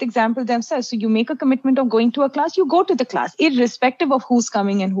it with example themselves. So you make a commitment of going to a class, you go to the class, irrespective of who's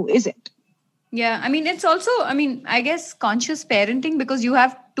coming and who isn't. Yeah, I mean, it's also, I guess conscious parenting, because you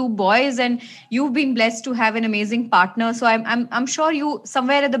have 2 boys and you've been blessed to have an amazing partner. So I'm sure you,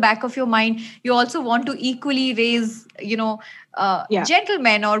 somewhere at the back of your mind, you also want to equally raise,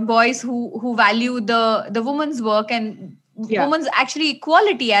 gentlemen or boys who value the woman's work and woman's actually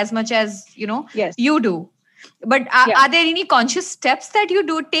equality as much as, you do. But are there any conscious steps that you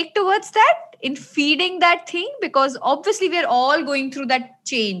do take towards that in feeding that thing? Because obviously we're all going through that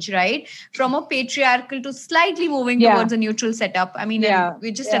change, right? From a patriarchal to slightly moving towards a neutral setup. I mean,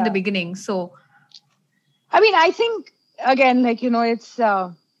 we're just at the beginning. So, I think, again, it's,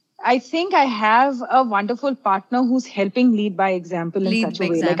 I think I have a wonderful partner who's helping lead by example in such a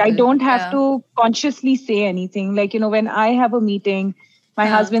way. Like, I don't have to consciously say anything. Like, when I have a meeting, my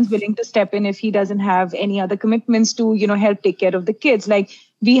husband's willing to step in if he doesn't have any other commitments to, help take care of the kids. Like,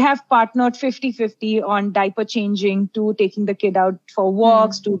 we have partnered 50-50 on diaper changing, to taking the kid out for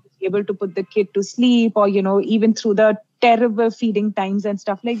walks, to be able to put the kid to sleep, or, even through the terrible feeding times and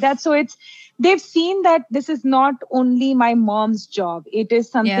stuff like that. So they've seen that this is not only my mom's job. It is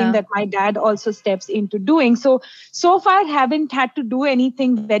something that my dad also steps into doing. So far, haven't had to do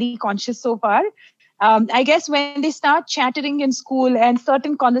anything very conscious so far. I guess when they start chattering in school and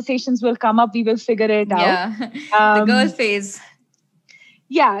certain conversations will come up, we will figure it out. The girl phase.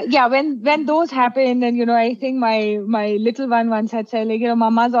 Yeah. When those happen, and, I think my little one once had said, like,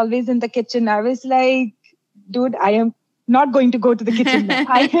 Mama's always in the kitchen. I was like, dude, I am not going to go to the kitchen now.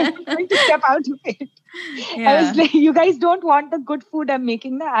 I am going to step out of it. I was like, you guys don't want the good food I'm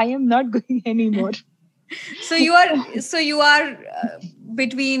making now. I am not going anymore. So you are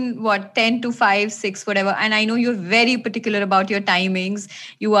between 10 to 5, 6, whatever. And I know you're very particular about your timings.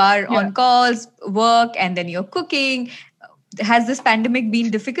 You are on calls, work, and then you're cooking. Has this pandemic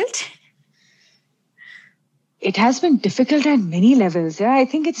been difficult? It has been difficult at many levels. Yeah, I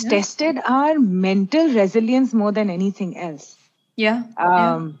think it's tested our mental resilience more than anything else.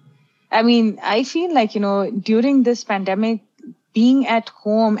 I feel like, during this pandemic, being at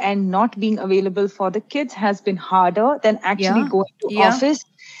home and not being available for the kids has been harder than actually going to office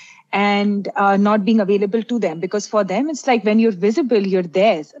and not being available to them. Because for them, it's like when you're visible, you're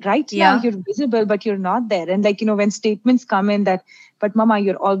there. Right now, you're visible, but you're not there. And when statements come in that, but Mama,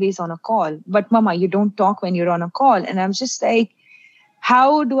 you're always on a call. But Mama, you don't talk when you're on a call. And I'm just like,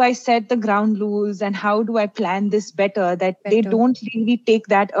 how do I set the ground rules and how do I plan this better that they don't really take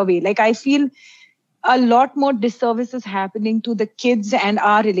that away? Like, I feel a lot more disservice is happening to the kids and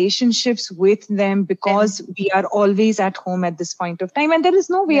our relationships with them because we are always at home at this point of time. And there is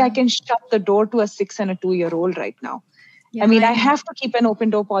no way I can shut the door to a 6 and a 2-year-old right now. I have to keep an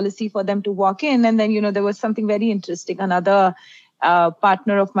open door policy for them to walk in. And then, there was something very interesting. Another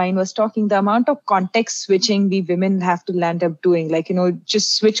partner of mine was talking the amount of context switching we women have to land up doing. Like,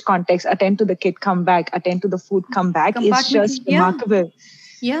 just switch context, attend to the kid, come back, attend to the food, come back. It's just remarkable.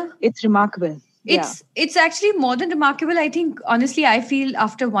 Yeah. It's remarkable. It's actually more than remarkable. I think, honestly, I feel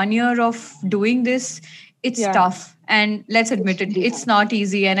after 1 year of doing this, it's tough. And let's admit it, it's not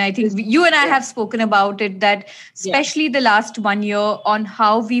easy. And I think you and I have spoken about it, that especially the last 1 year, on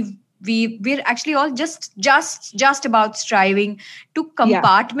how we're actually all just about striving to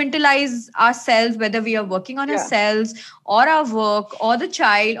compartmentalize ourselves, whether we are working on ourselves or our work or the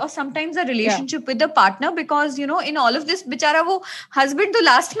child or sometimes a relationship with the partner, because in all of this, bichara wo husband to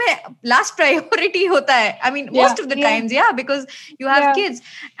last priority hota hai. I mean, most of the times, because you have kids.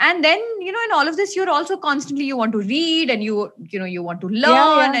 And then, in all of this, you're also constantly, you want to read and you want to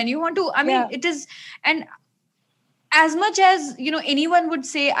learn and you want to, it is, and as much as, anyone would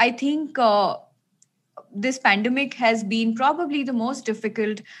say, I think this pandemic has been probably the most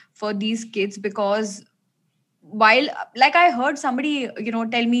difficult for these kids, because while, like, I heard somebody,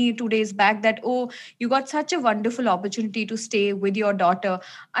 tell me 2 days back that, oh, you got such a wonderful opportunity to stay with your daughter.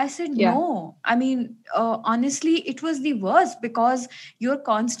 I said, Yeah. no. I mean, honestly, it was the worst, because you're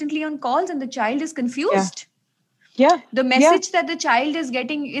constantly on calls and the child is confused. Yeah. The message that the child is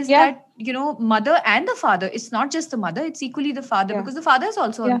getting is that, mother and the father, it's not just the mother, it's equally the father, because the father is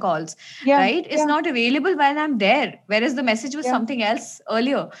also on calls, right? It's not available when I'm there, whereas the message was something else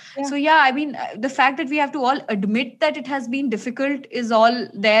earlier. So I mean, the fact that we have to all admit that it has been difficult is all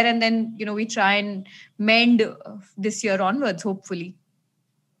there, and then we try and mend this year onwards, hopefully.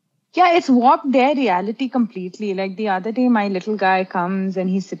 Yeah, it's warped their reality completely. Like the other day, my little guy comes and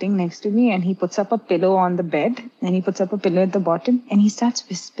he's sitting next to me and he puts up a pillow on the bed and he puts up a pillow at the bottom and he starts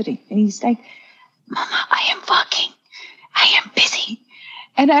whispering and he's like, Mama, I am working. I am busy.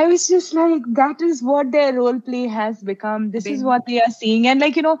 And I was just like, that is what their role play has become. This is what they are seeing. And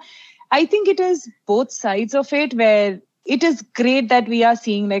like, I think it is both sides of it, where it is great that we are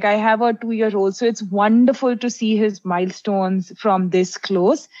seeing, like I have a 2-year-old, so it's wonderful to see his milestones from this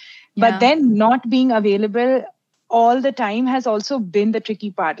close. But then not being available all the time has also been the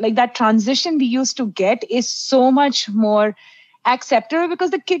tricky part. Like that transition we used to get is so much more acceptable,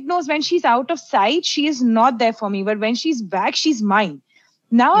 because the kid knows when she's out of sight, she is not there for me. But when she's back, she's mine.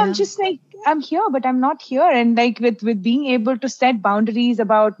 Now I'm just like, I'm here, but I'm not here. And like with being able to set boundaries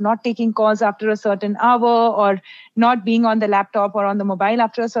about not taking calls after a certain hour or not being on the laptop or on the mobile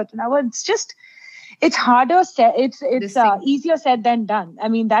after a certain hour, it's harder. It's easier said than done. I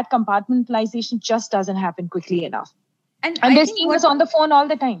mean, that compartmentalization just doesn't happen quickly enough. And they're seeing us on the phone all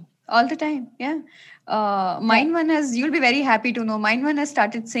the time. All the time, yeah. Mine one has, you'll be very happy to know, mine one has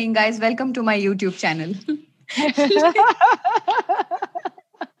started saying, guys, welcome to my YouTube channel.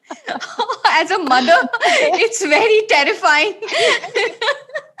 As a mother, it's very terrifying.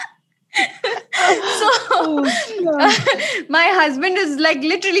 My husband is like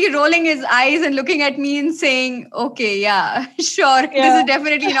literally rolling his eyes and looking at me and saying, okay, yeah, sure, this is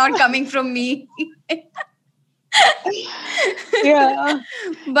definitely not coming from me. But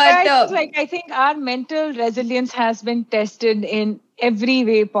I think our mental resilience has been tested in every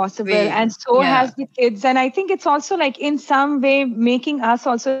way possible, and so has the kids. And I think it's also like in some way making us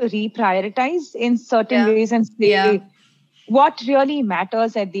also reprioritize in certain ways and say what really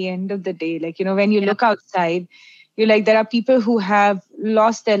matters at the end of the day. Like, when you look outside, you're like, there are people who have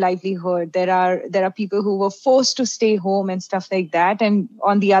lost their livelihood. There are people who were forced to stay home and stuff like that. And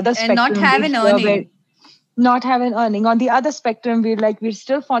on the other spectrum, not have an earning. Not have an earning. On the other spectrum, we're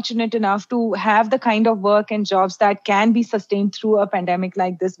still fortunate enough to have the kind of work and jobs that can be sustained through a pandemic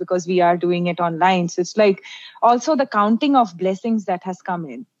like this, because we are doing it online. So it's like also the counting of blessings that has come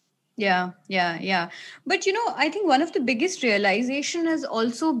in. Yeah. But, I think one of the biggest realization has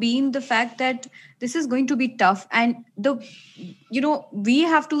also been the fact that this is going to be tough. And we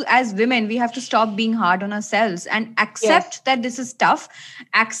have to, as women, we have to stop being hard on ourselves and accept that this is tough.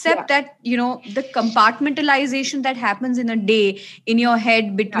 Accept that, the compartmentalization that happens in a day in your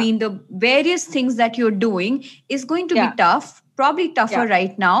head between the various things that you're doing is going to be tough, probably tougher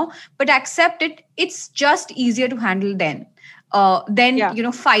right now, but accept it. It's just easier to handle then.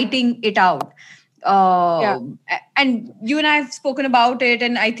 Fighting it out. And you and I have spoken about it.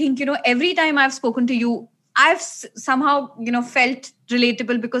 And I think, every time I've spoken to you, I've somehow, felt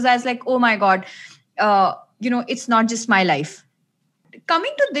relatable, because I was like, oh my God, it's not just my life.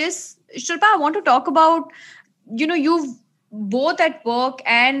 Coming to this, Shilpa, I want to talk about, you've both at work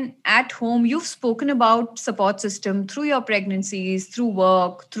and at home, you've spoken about support system through your pregnancies, through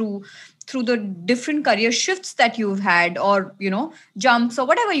work, through the different career shifts that you've had, or, jumps, or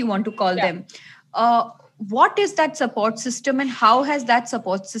whatever you want to call them. What is that support system, and how has that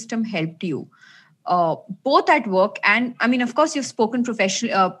support system helped you, both at work and, I mean, of course, you've spoken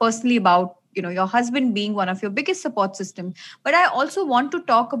personally about, your husband being one of your biggest support systems. But I also want to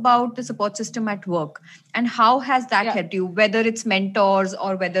talk about the support system at work, and how has that helped you, whether it's mentors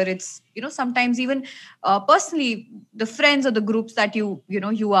or whether it's, sometimes even personally, the friends or the groups that you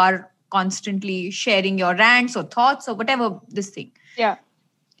are constantly sharing your rants or thoughts or whatever this thing.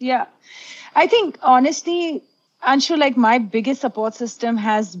 Yeah. I think honestly, Anshu, like my biggest support system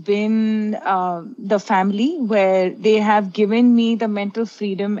has been the family, where they have given me the mental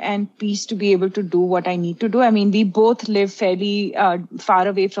freedom and peace to be able to do what I need to do. I mean, we both live fairly far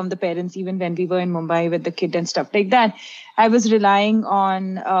away from the parents, even when we were in Mumbai with the kid and stuff like that. I was relying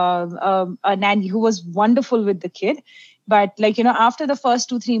on a nanny who was wonderful with the kid. But after the first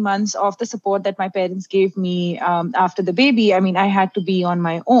 2-3 months of the support that my parents gave me after the baby, I mean, I had to be on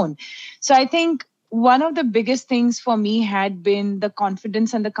my own. So I think one of the biggest things for me had been the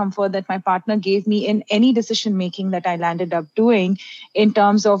confidence and the comfort that my partner gave me in any decision making that I landed up doing, in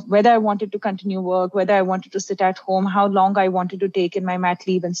terms of whether I wanted to continue work, whether I wanted to sit at home, how long I wanted to take in my mat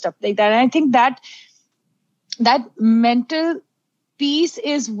leave and stuff like that. And I think that mental peace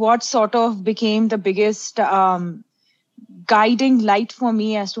is what sort of became the biggest guiding light for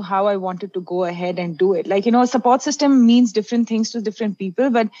me as to how I wanted to go ahead and do it. Like, a support system means different things to different people,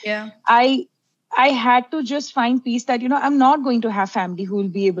 but I had to just find peace that, I'm not going to have family who will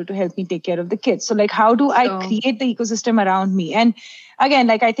be able to help me take care of the kids. So like, how do I create the ecosystem around me? And again,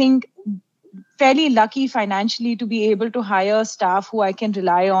 like, I think fairly lucky financially to be able to hire staff who I can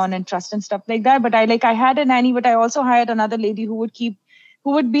rely on and trust and stuff like that. But I had a nanny, but I also hired another lady who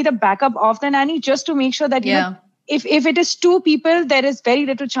would be the backup of the nanny, just to make sure that, if it is two people, there is very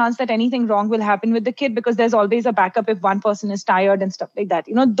little chance that anything wrong will happen with the kid, because there's always a backup if one person is tired and stuff like that.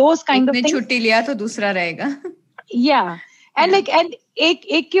 Those kind of things. छुट्टी लिया तो दूसरा रहेगा. Yeah. And like, and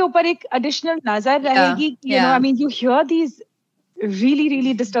एक के ऊपर एक additional नजर रहेगी. I mean, you hear these really,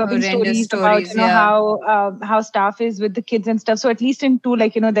 really disturbing stories about, how staff is with the kids and stuff. So at least in two,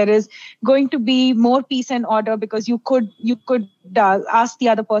 like, there is going to be more peace and order, because you could ask the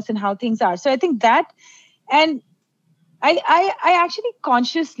other person how things are. So I think that, and I actually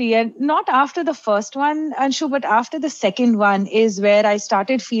consciously, and not after the first one, Anshu, but after the second one is where I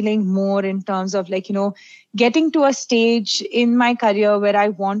started feeling more in terms of like, getting to a stage in my career where I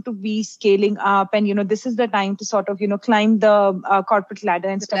want to be scaling up. And, this is the time to sort of, climb the corporate ladder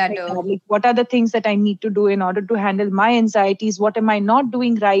and stuff like that. Like, what are the things that I need to do in order to handle my anxieties? What am I not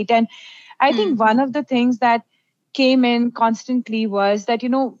doing right? And I think one of the things that came in constantly was that,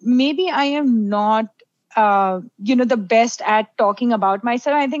 maybe I am not the best at talking about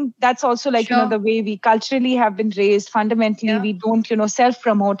myself. I think that's also like, the way we culturally have been raised. Fundamentally, we don't,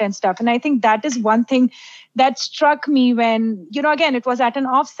 self-promote and stuff. And I think that is one thing that struck me when, again, it was at an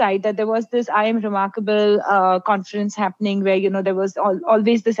offsite that there was this I Am Remarkable conference happening where, there was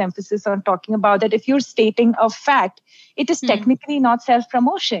always this emphasis on talking about that if you're stating a fact, it is technically not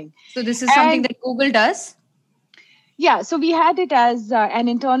self-promotion. So this is something that Google does? Yeah, so we had it as an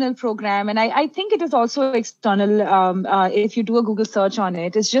internal program, and I think it is also external. If you do a Google search on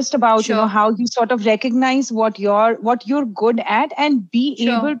it, it's just about how you sort of recognize what you're good at and be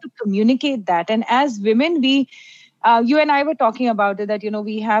able to communicate that. And as women, we, you and I were talking about it, that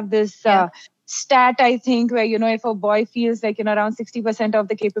we have this stat, I think, where if a boy feels like around 60% of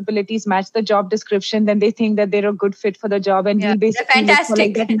the capabilities match the job description, then they think that they're a good fit for the job, and we basically look for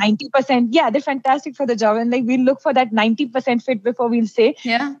like that 90%. Yeah, they're fantastic for the job, and like we'll look for that 90% fit before we'll say.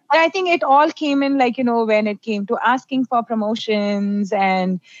 Yeah. And I think it all came in like when it came to asking for promotions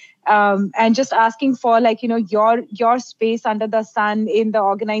and just asking for like your space under the sun in the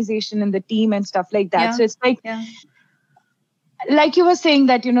organization and the team and stuff like that. So it's like. Yeah. Like you were saying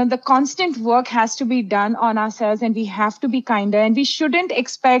that, the constant work has to be done on ourselves, and we have to be kinder, and we shouldn't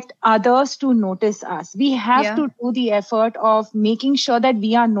expect others to notice us. We have to do the effort of making sure that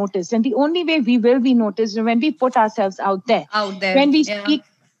we are noticed. And the only way we will be noticed is when we put ourselves out there. When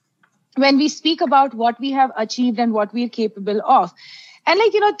we speak about what we have achieved and what we're capable of. And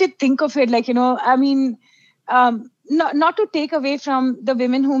like, to think of it, like, I mean, not to take away from the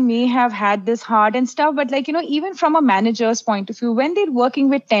women who may have had this hard and stuff, but like, even from a manager's point of view, when they're working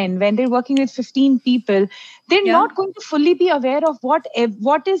with 10, when they're working with 15 people, they're not going to fully be aware of what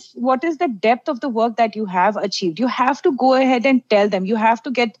is the depth of the work that you have achieved. You have to go ahead and tell them. You have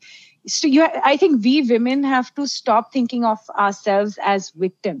to get. So I think we women have to stop thinking of ourselves as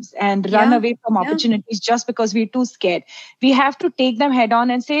victims and run away from opportunities just because we're too scared. We have to take them head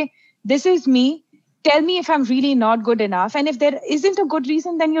on and say, this is me. Tell me if I'm really not good enough. And if there isn't a good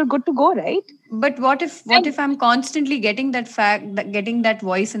reason, then you're good to go, right? But what if I'm constantly getting getting that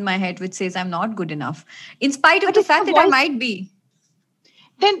voice in my head which says I'm not good enough, in spite of the fact that I might be?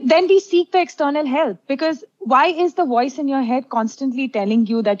 Then we seek the external help, because why is the voice in your head constantly telling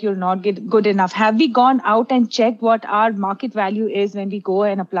you that you're not good enough? Have we gone out and checked what our market value is when we go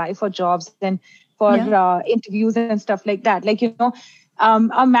and apply for jobs and for interviews and stuff like that? Like,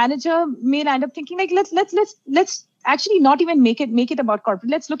 a manager may end up thinking like, let's actually not even make it about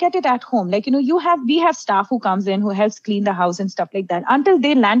corporate. Let's look at it at home. Like, we have staff who comes in, who helps clean the house and stuff like that, until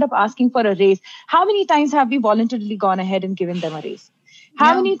they land up asking for a raise. How many times have we voluntarily gone ahead and given them a raise?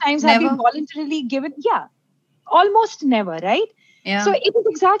 How many times have we voluntarily given? Yeah, almost never, right? Yeah. So it is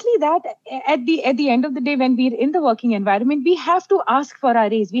exactly that. At the end of the day, when we're in the working environment, we have to ask for a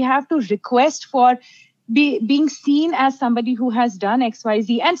raise. We have to request for being seen as somebody who has done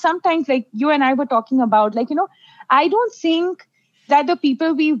XYZ. And sometimes, like you and I were talking about, like, I don't think that the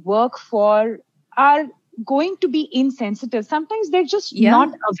people we work for are going to be insensitive. Sometimes they're just Yeah.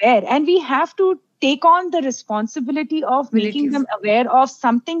 not aware, and we have to take on the responsibility of making them aware of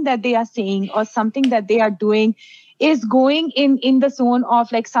something that they are saying or something that they are doing is going in the zone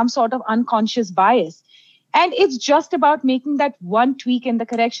of like some sort of unconscious bias. And it's just about making that one tweak in the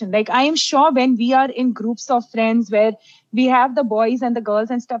correction. Like, I am sure when we are in groups of friends where we have the boys and the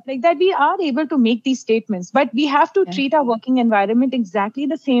girls and stuff like that, we are able to make these statements, but we have to treat our working environment exactly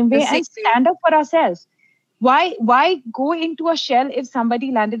the same way and stand up for ourselves. Why go into a shell if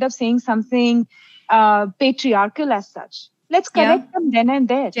somebody landed up saying something patriarchal as such? Let's correct them then and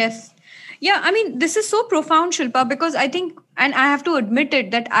there. Yes. Yeah, I mean, this is so profound, Shilpa, because I think, and I have to admit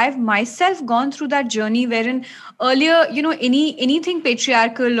it, that I've myself gone through that journey wherein earlier, anything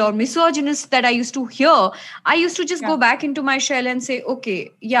patriarchal or misogynist that I used to hear, I used to just go back into my shell and say,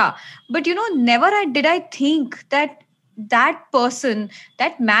 okay, yeah. But, never did I think that person,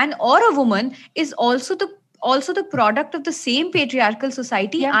 that man or a woman, is also the product of the same patriarchal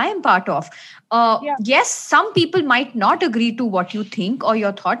society I am part of. Yes, some people might not agree to what you think or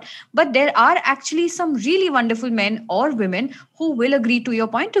your thought, but there are actually some really wonderful men or women who will agree to your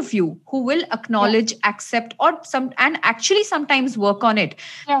point of view, who will acknowledge, accept, and actually sometimes work on it.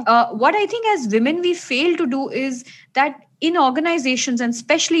 What I think as women we fail to do is that in organizations, and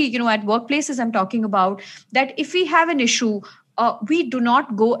especially at workplaces I'm talking about, that if we have an issue, we do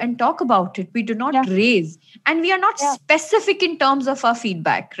not go and talk about it. We do not raise, and we are not specific in terms of our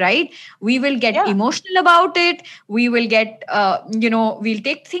feedback, right? We will get emotional about it. We will get, we'll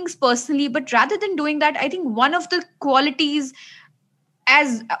take things personally. But rather than doing that, I think one of the qualities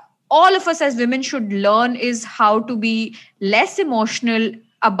as all of us as women should learn is how to be less emotional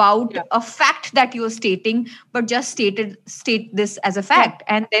about a fact that you're stating, but just state this as a fact,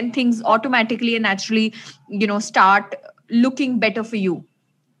 and then things automatically and naturally, start looking better for you.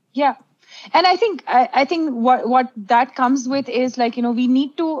 Yeah. And I think what that comes with is like, we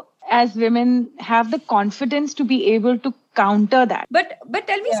need to, as women, have the confidence to be able to counter that. But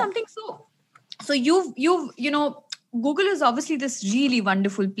tell me something. So you've Google is obviously this really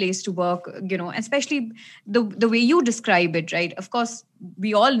wonderful place to work, especially the way you describe it, right? Of course,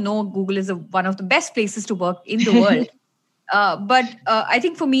 we all know Google is one of the best places to work in the world. But I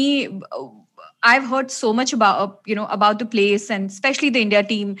think for me, I've heard so much about the place, and especially the India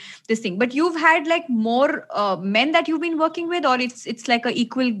team, this thing. But you've had like more men that you've been working with, or it's like a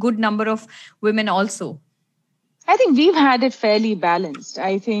equal good number of women also? I think we've had it fairly balanced.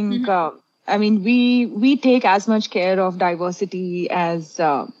 I think, we take as much care of diversity as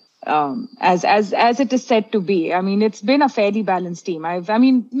it is said to be. I mean, it's been a fairly balanced team.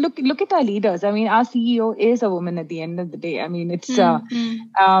 Look at our leaders. I mean, our CEO is a woman at the end of the day. I mean, it's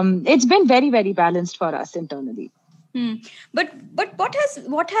been very, very balanced for us internally. But what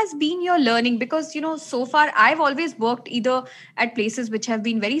has been your learning? Because so far I've always worked either at places which have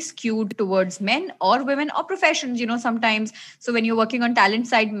been very skewed towards men or women, or professions. Sometimes. So when you're working on talent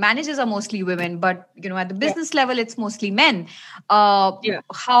side, managers are mostly women, but at the business level, it's mostly men.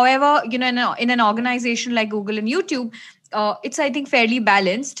 However, in an organization like Google and YouTube, it's, I think, fairly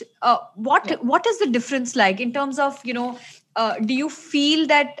balanced. What is the difference like in terms of do you feel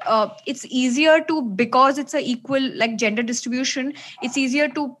that it's easier to, because it's a equal like gender distribution, it's easier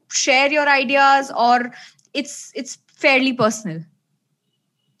to share your ideas, or it's fairly personal?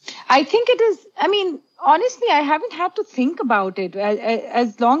 I think it is. I mean, honestly, I haven't had to think about it.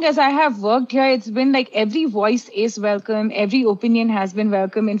 As long as I have worked here, it's been like every voice is welcome. Every opinion has been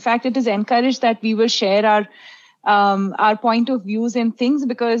welcome. In fact, it is encouraged that we will share our point of views and things,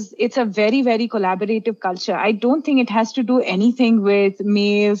 because it's a very, very collaborative culture. I don't think it has to do anything with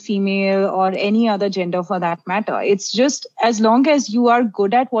male, female, or any other gender for that matter. It's just as long as you are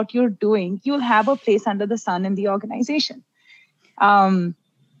good at what you're doing, you'll have a place under the sun in the organization.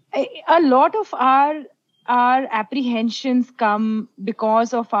 A lot of our apprehensions come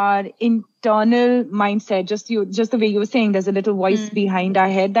because of our internal mindset. Just the way you were saying, there's a little voice behind our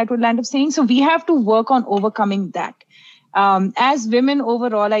head that would land up saying. So we have to work on overcoming that. As women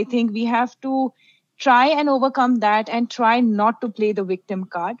overall, I think we have to try and overcome that and try not to play the victim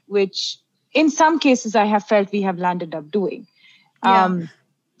card, which in some cases I have felt we have landed up doing. And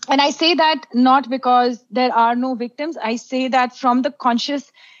I say that not because there are no victims. I say that from the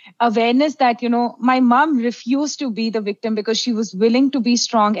conscious awareness that, my mom refused to be the victim because she was willing to be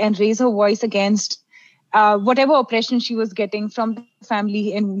strong and raise her voice against whatever oppression she was getting from the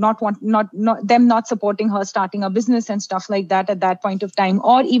family, and not supporting her starting a business and stuff like that at that point of time,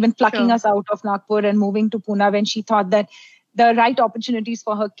 or even plucking us out of Nagpur and moving to Pune when she thought that the right opportunities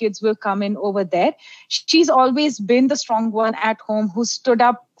for her kids will come in over there. She's always been the strong one at home who stood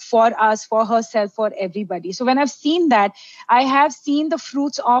up for us, for herself, for everybody. So when I've seen that, I have seen the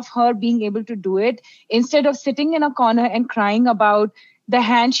fruits of her being able to do it instead of sitting in a corner and crying about the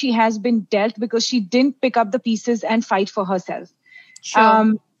hand she has been dealt because she didn't pick up the pieces and fight for herself.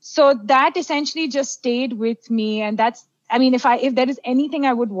 Sure. So that essentially just stayed with me. And that's, I mean, if there is anything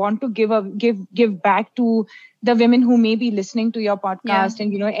I would want to give back to the women who may be listening to your podcast,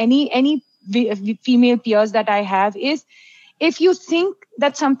 and, you know, any female peers that I have, is if you think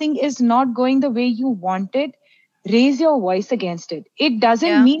that something is not going the way you want it, raise your voice against it. It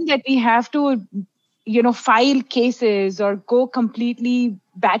doesn't mean that we have to, you know, file cases or go completely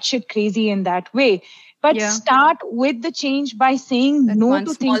batshit crazy in that way. But start with the change by saying no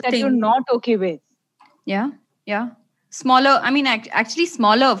to things that you're not okay with. Yeah. Smaller, I mean, actually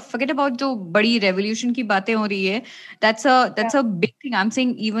smaller. Forget about the badi revolution ki baatein ho rahi hai. That's a big thing. I'm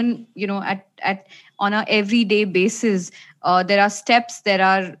saying even, you know, at on a everyday basis, there are steps, there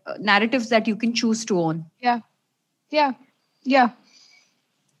are narratives that you can choose to own. Yeah. Wonderful.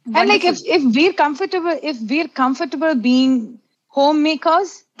 And like if we're comfortable being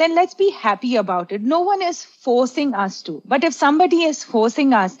homemakers, then let's be happy about it. No one is forcing us to. But if somebody is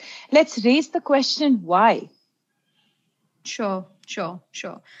forcing us, let's raise the question, why? Sure.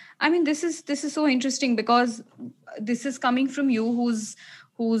 I mean, this is so interesting because this is coming from you who's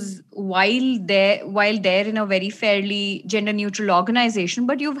while there in a very fairly gender neutral organization,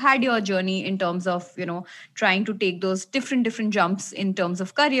 but you've had your journey in terms of, you know, trying to take those different jumps in terms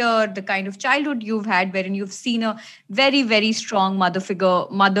of career, the kind of childhood you've had, wherein you've seen a very, very strong mother,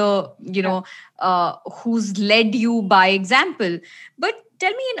 you know, who's led you by example. But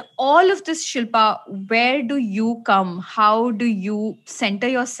tell me, in all of this, Shilpa, where do you come? How do you center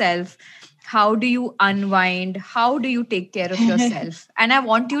yourself? How do you unwind? How do you take care of yourself? And I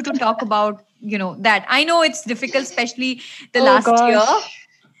want you to talk about, you know, that. I know it's difficult, especially the last year.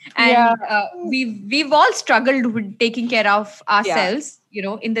 And we've all struggled with taking care of ourselves, you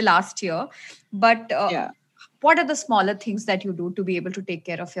know, in the last year. But what are the smaller things that you do to be able to take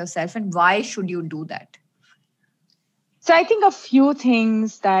care of yourself, and why should you do that? So I think a few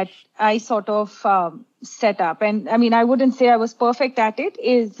things that I sort of set up, and I mean, I wouldn't say I was perfect at it,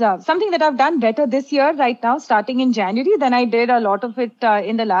 is something that I've done better this year right now, starting in January, than I did a lot of it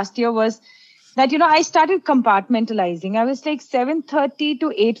in the last year, was that, you know, I started compartmentalizing. I was like 7:30 to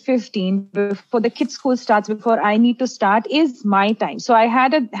 8:15 before the kids' school starts, before I need to start, is my time. So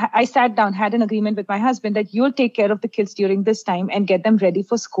I sat down, had an agreement with my husband that you'll take care of the kids during this time and get them ready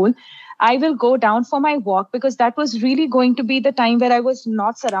for school. I will go down for my walk, because that was really going to be the time where I was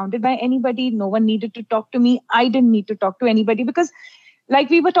not surrounded by anybody. No one needed to talk to me. I didn't need to talk to anybody, because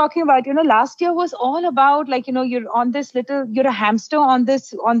like we were talking about, you know, last year was all about, like, you know, you're a hamster on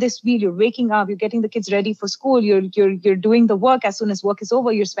this wheel. You're waking up, you're getting the kids ready for school. You're doing the work. As soon as work is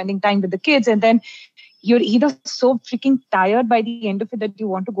over, you're spending time with the kids. And then you're either so freaking tired by the end of it that you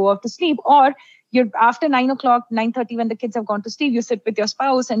want to go off to sleep, or you're after 9 o'clock, 9:30, when the kids have gone to sleep, you sit with your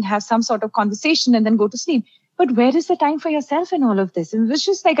spouse and have some sort of conversation and then go to sleep. But where is the time for yourself in all of this? And it was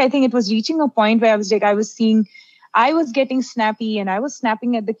just like, I think it was reaching a point where I was getting snappy and I was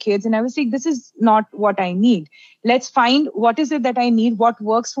snapping at the kids, and I was saying, this is not what I need. Let's find what is it that I need, what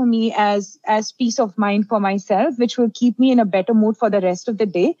works for me as peace of mind for myself, which will keep me in a better mood for the rest of the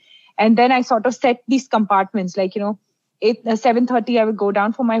day. And then I sort of set these compartments, like, you know, 7:30, I will go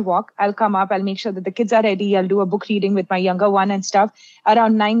down for my walk. I'll come up. I'll make sure that the kids are ready. I'll do a book reading with my younger one and stuff.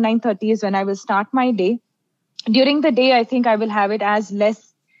 Around 9:30 is when I will start my day. During the day, I think I will have it as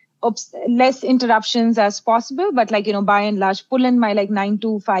less interruptions as possible. But like, you know, by and large, pull in my like 9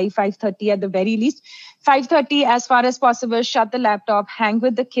 to 5:30 at the very least. 5:30 as far as possible, shut the laptop, hang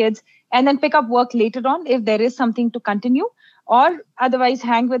with the kids, and then pick up work later on if there is something to continue. Or otherwise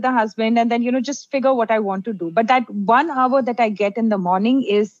hang with the husband and then, you know, just figure what I want to do. But that 1 hour that I get in the morning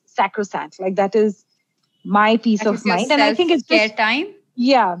is sacrosanct. Like, that is my peace of mind. And I think it's just time.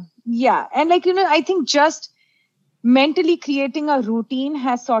 Yeah. And like, you know, I think just mentally creating a routine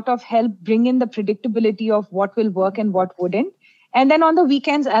has sort of helped bring in the predictability of what will work and what wouldn't. And then on the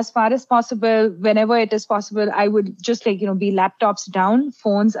weekends, as far as possible, whenever it is possible, I would just like, you know, be laptops down,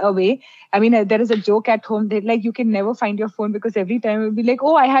 phones away. I mean, there is a joke at home that like, you can never find your phone, because every time it will be like,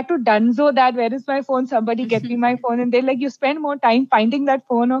 oh, I had to dunzo that. Where is my phone? Somebody get me my phone. And they're like, you spend more time finding that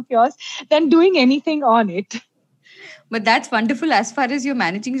phone of yours than doing anything on it. But that's wonderful as far as you're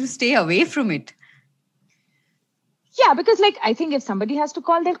managing to stay away from it. Yeah, because like, I think if somebody has to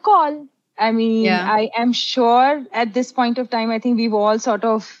call, they'll call. I mean, I am sure at this point of time, I think we've all sort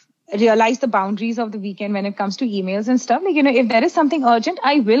of realize the boundaries of the weekend when it comes to emails and stuff. Like, if there is something urgent,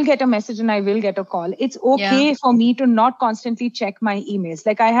 I will get a message and I will get a call. It's okay for me to not constantly check my emails.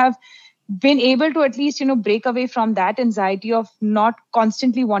 Like, I have been able to at least, break away from that anxiety of not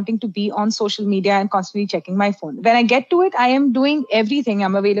constantly wanting to be on social media and constantly checking my phone. When I get to it, I am doing everything.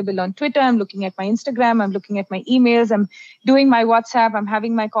 I'm available on Twitter. I'm looking at my Instagram. I'm looking at my emails. I'm doing my WhatsApp. I'm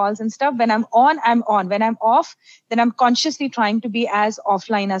having my calls and stuff. When I'm on, I'm on. When I'm off, then I'm consciously trying to be as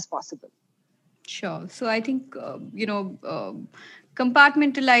offline as possible. Sure. So I think,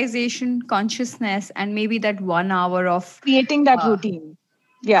 compartmentalization, consciousness, and maybe that 1 hour of creating that routine.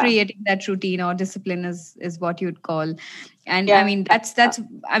 Yeah. Creating that routine or discipline is what you'd call. And I mean, that's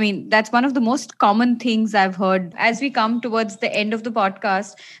one of the most common things I've heard as we come towards the end of the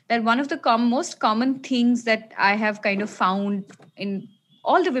podcast, that one of the most common things that I have kind of found in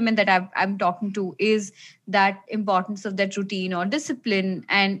all the women that I'm talking to is that importance of that routine or discipline,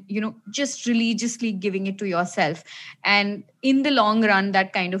 and just religiously giving it to yourself, and in the long run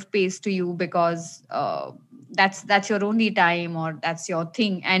that kind of pays to you, because that's your only time, or that's your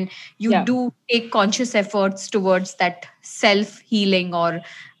thing, and you do take conscious efforts towards that self-healing, or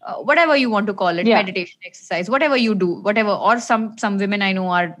whatever you want to call it, meditation, exercise, whatever you do, whatever. Or some women I know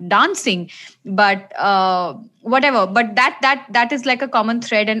are dancing, but whatever. But that is like a common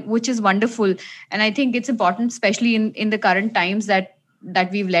thread, and which is wonderful. And I think it's important, especially in the current times that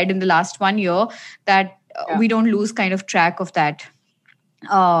we've led in the last 1 year, that we don't lose kind of track of that.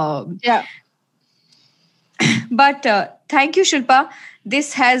 But thank you, Shilpa.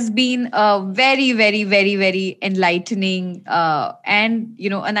 This has been a very, very, very, very enlightening and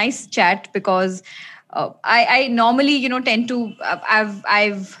a nice chat, because I normally tend to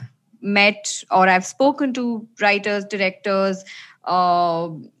I've met or I've spoken to writers, directors,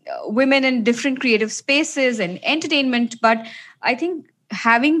 women in different creative spaces and entertainment, but I think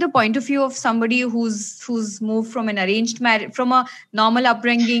having the point of view of somebody who's moved from an arranged marriage, from a normal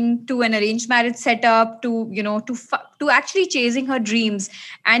upbringing to an arranged marriage setup, to to actually chasing her dreams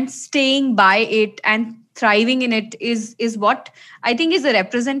and staying by it and thriving in it is what I think is a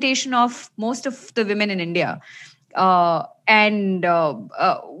representation of most of the women in India, and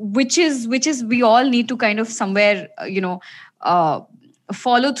which is we all need to kind of somewhere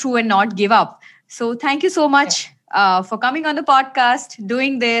follow through and not give up. So thank you so much for coming on the podcast,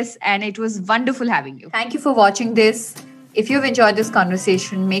 doing this, and it was wonderful having you. Thank you for watching this. If you've enjoyed this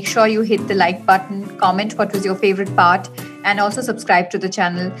conversation, make sure you hit the like button, comment what was your favorite part, and also subscribe to the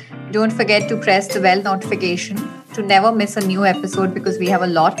channel. Don't forget to press the bell notification to never miss a new episode, because we have a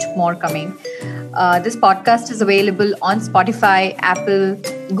lot more coming. This podcast is available on Spotify, Apple,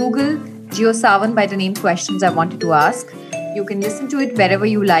 Google, JioSaavn by the name Questions I Wanted to Ask. You can listen to it wherever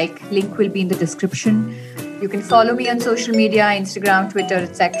you like. Link will be in the description. You can follow me on social media, Instagram, Twitter,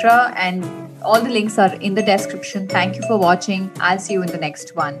 etc. And all the links are in the description. Thank you for watching. I'll see you in the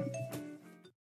next one.